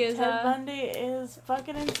 Bundy is Ted Bundy is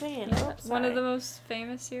fucking insane. Yeah, one of the most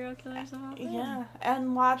famous serial killers of all time. Yeah,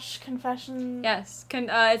 and watch Confession. Yes,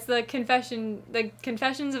 it's the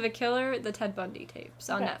Confessions of a Killer, the Ted Bundy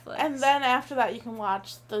tapes on Netflix. And then after that, you can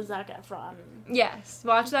watch the Zac Efron. Yes,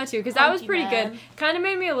 watch that too, because that was pretty good. Kind of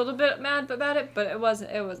made me a little bit mad about it, but it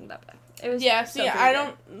wasn't that bad. It was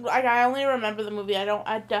I only remember the movie.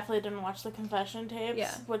 I definitely didn't watch the confession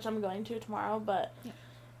tapes, which I'm going to tomorrow, but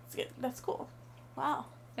it's good. That's cool. Wow.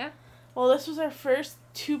 Yeah. Well, this was our first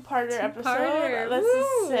two-parter episode. This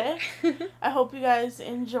is sick. I hope you guys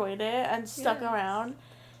enjoyed it and stuck around.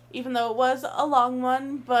 Even though it was a long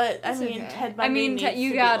one, but It's okay. Ted Bundy needs to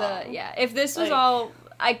you be gotta, long. yeah. If this was all,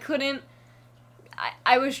 I couldn't,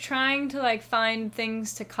 I was trying to, like, find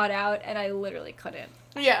things to cut out, and I literally couldn't.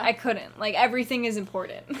 Yeah. I couldn't. Like, everything is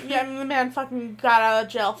important. Yeah, I mean, the man fucking got out of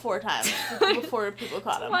jail 4 times before people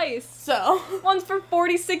caught him. Twice. So. Once for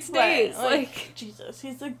 46 days. Right. Like, Jesus.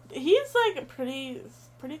 He's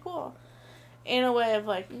pretty cool. In a way of,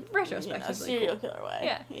 like, retrospectively serial killer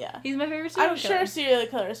way. Yeah. He's my favorite serial killer. I'm sure serial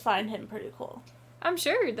killers find him pretty cool. I'm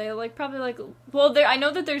sure they, like, probably, like, well, I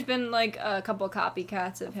know that there's been, like, a couple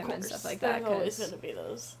copycats of him and stuff like that. There's always going to be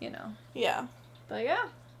those. You know. Yeah. But, yeah.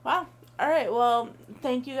 Wow. All right. Well,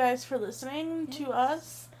 thank you guys for listening to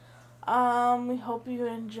us. We hope you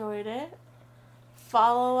enjoyed it.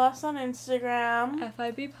 Follow us on Instagram.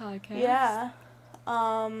 FIB Podcast. Yeah.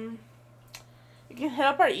 You can hit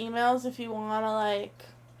up our emails if you want to, like,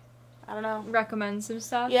 I don't know. Recommend some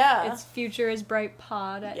stuff. Yeah. It's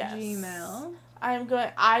futureisbrightpod@gmail.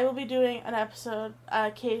 I will be doing an episode,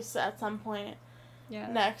 case at some point.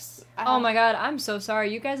 Yeah. Next. Oh my god, I'm so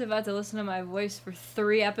sorry. You guys have had to listen to my voice for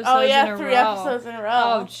 3 episodes in a row. Oh yeah, 3 episodes in a row.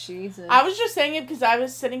 Oh, Jesus. I was just saying it because I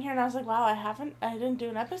was sitting here and I was like, wow, I didn't do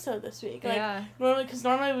an episode this week. Like, yeah.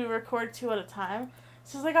 Normally we record 2 at a time.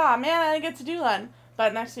 So I was like, oh man, I didn't get to do one.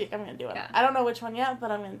 But next week I'm going to do one. Yeah. I don't know which one yet,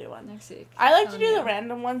 but I'm going to do one. Next week. I like to do the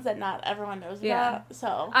random ones that not everyone knows about.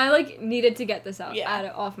 So I, like, needed to get this out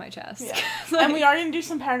off my chest. Yeah. Like, and we are going to do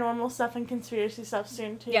some paranormal stuff and conspiracy stuff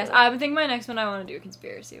soon, too. Yes, I think my next one I want to do a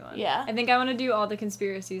conspiracy one. Yeah. I think I want to do all the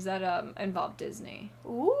conspiracies that involve Disney.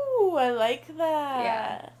 Ooh, I like that.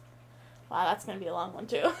 Yeah. Wow, that's going to be a long one,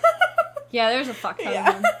 too. Yeah, there's a fuck ton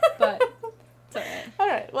of them, but it's alright.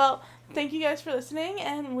 Alright, well, thank you guys for listening,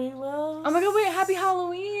 and we will... Oh my god, wait, happy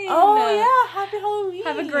Halloween! Oh, yeah, happy Halloween!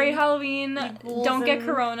 Have a great Halloween. Don't get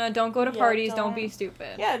corona, don't go to parties, don't be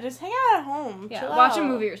stupid. Yeah, just hang out at home. Yeah, chill watch out. a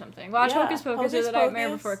movie or something. Watch Hocus Pocus or The Nightmare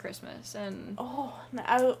Before Christmas. And or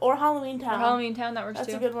Halloween Town. Or Halloween Town, that works too.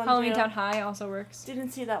 That's a good one, Halloween too. Town High also works.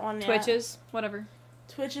 Didn't see that one yet. Twitches, whatever.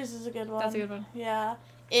 Twitches is a good one. That's a good one. Yeah.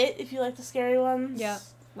 If you like the scary ones. Yeah.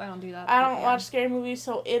 I don't do that. I don't watch scary movies,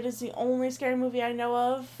 so It is the only scary movie I know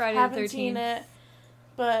of. Friday Haven't the 13th. seen it.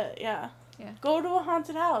 But, yeah. Yeah. Go to a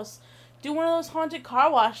haunted house. Do one of those haunted car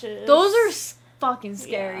washes. Those are fucking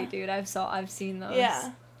scary, dude. I've seen those.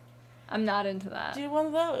 Yeah. I'm not into that. Do one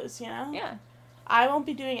of those, you know? Yeah. I won't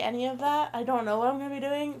be doing any of that. I don't know what I'm going to be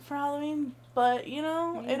doing for Halloween, but, you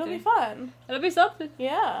know, it'll be fun. It'll be something.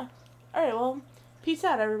 Yeah. Alright, well, peace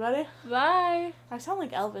out, everybody. Bye. I sound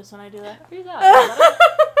like Elvis when I do that. Peace out, everybody.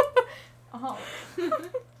 Uh-huh.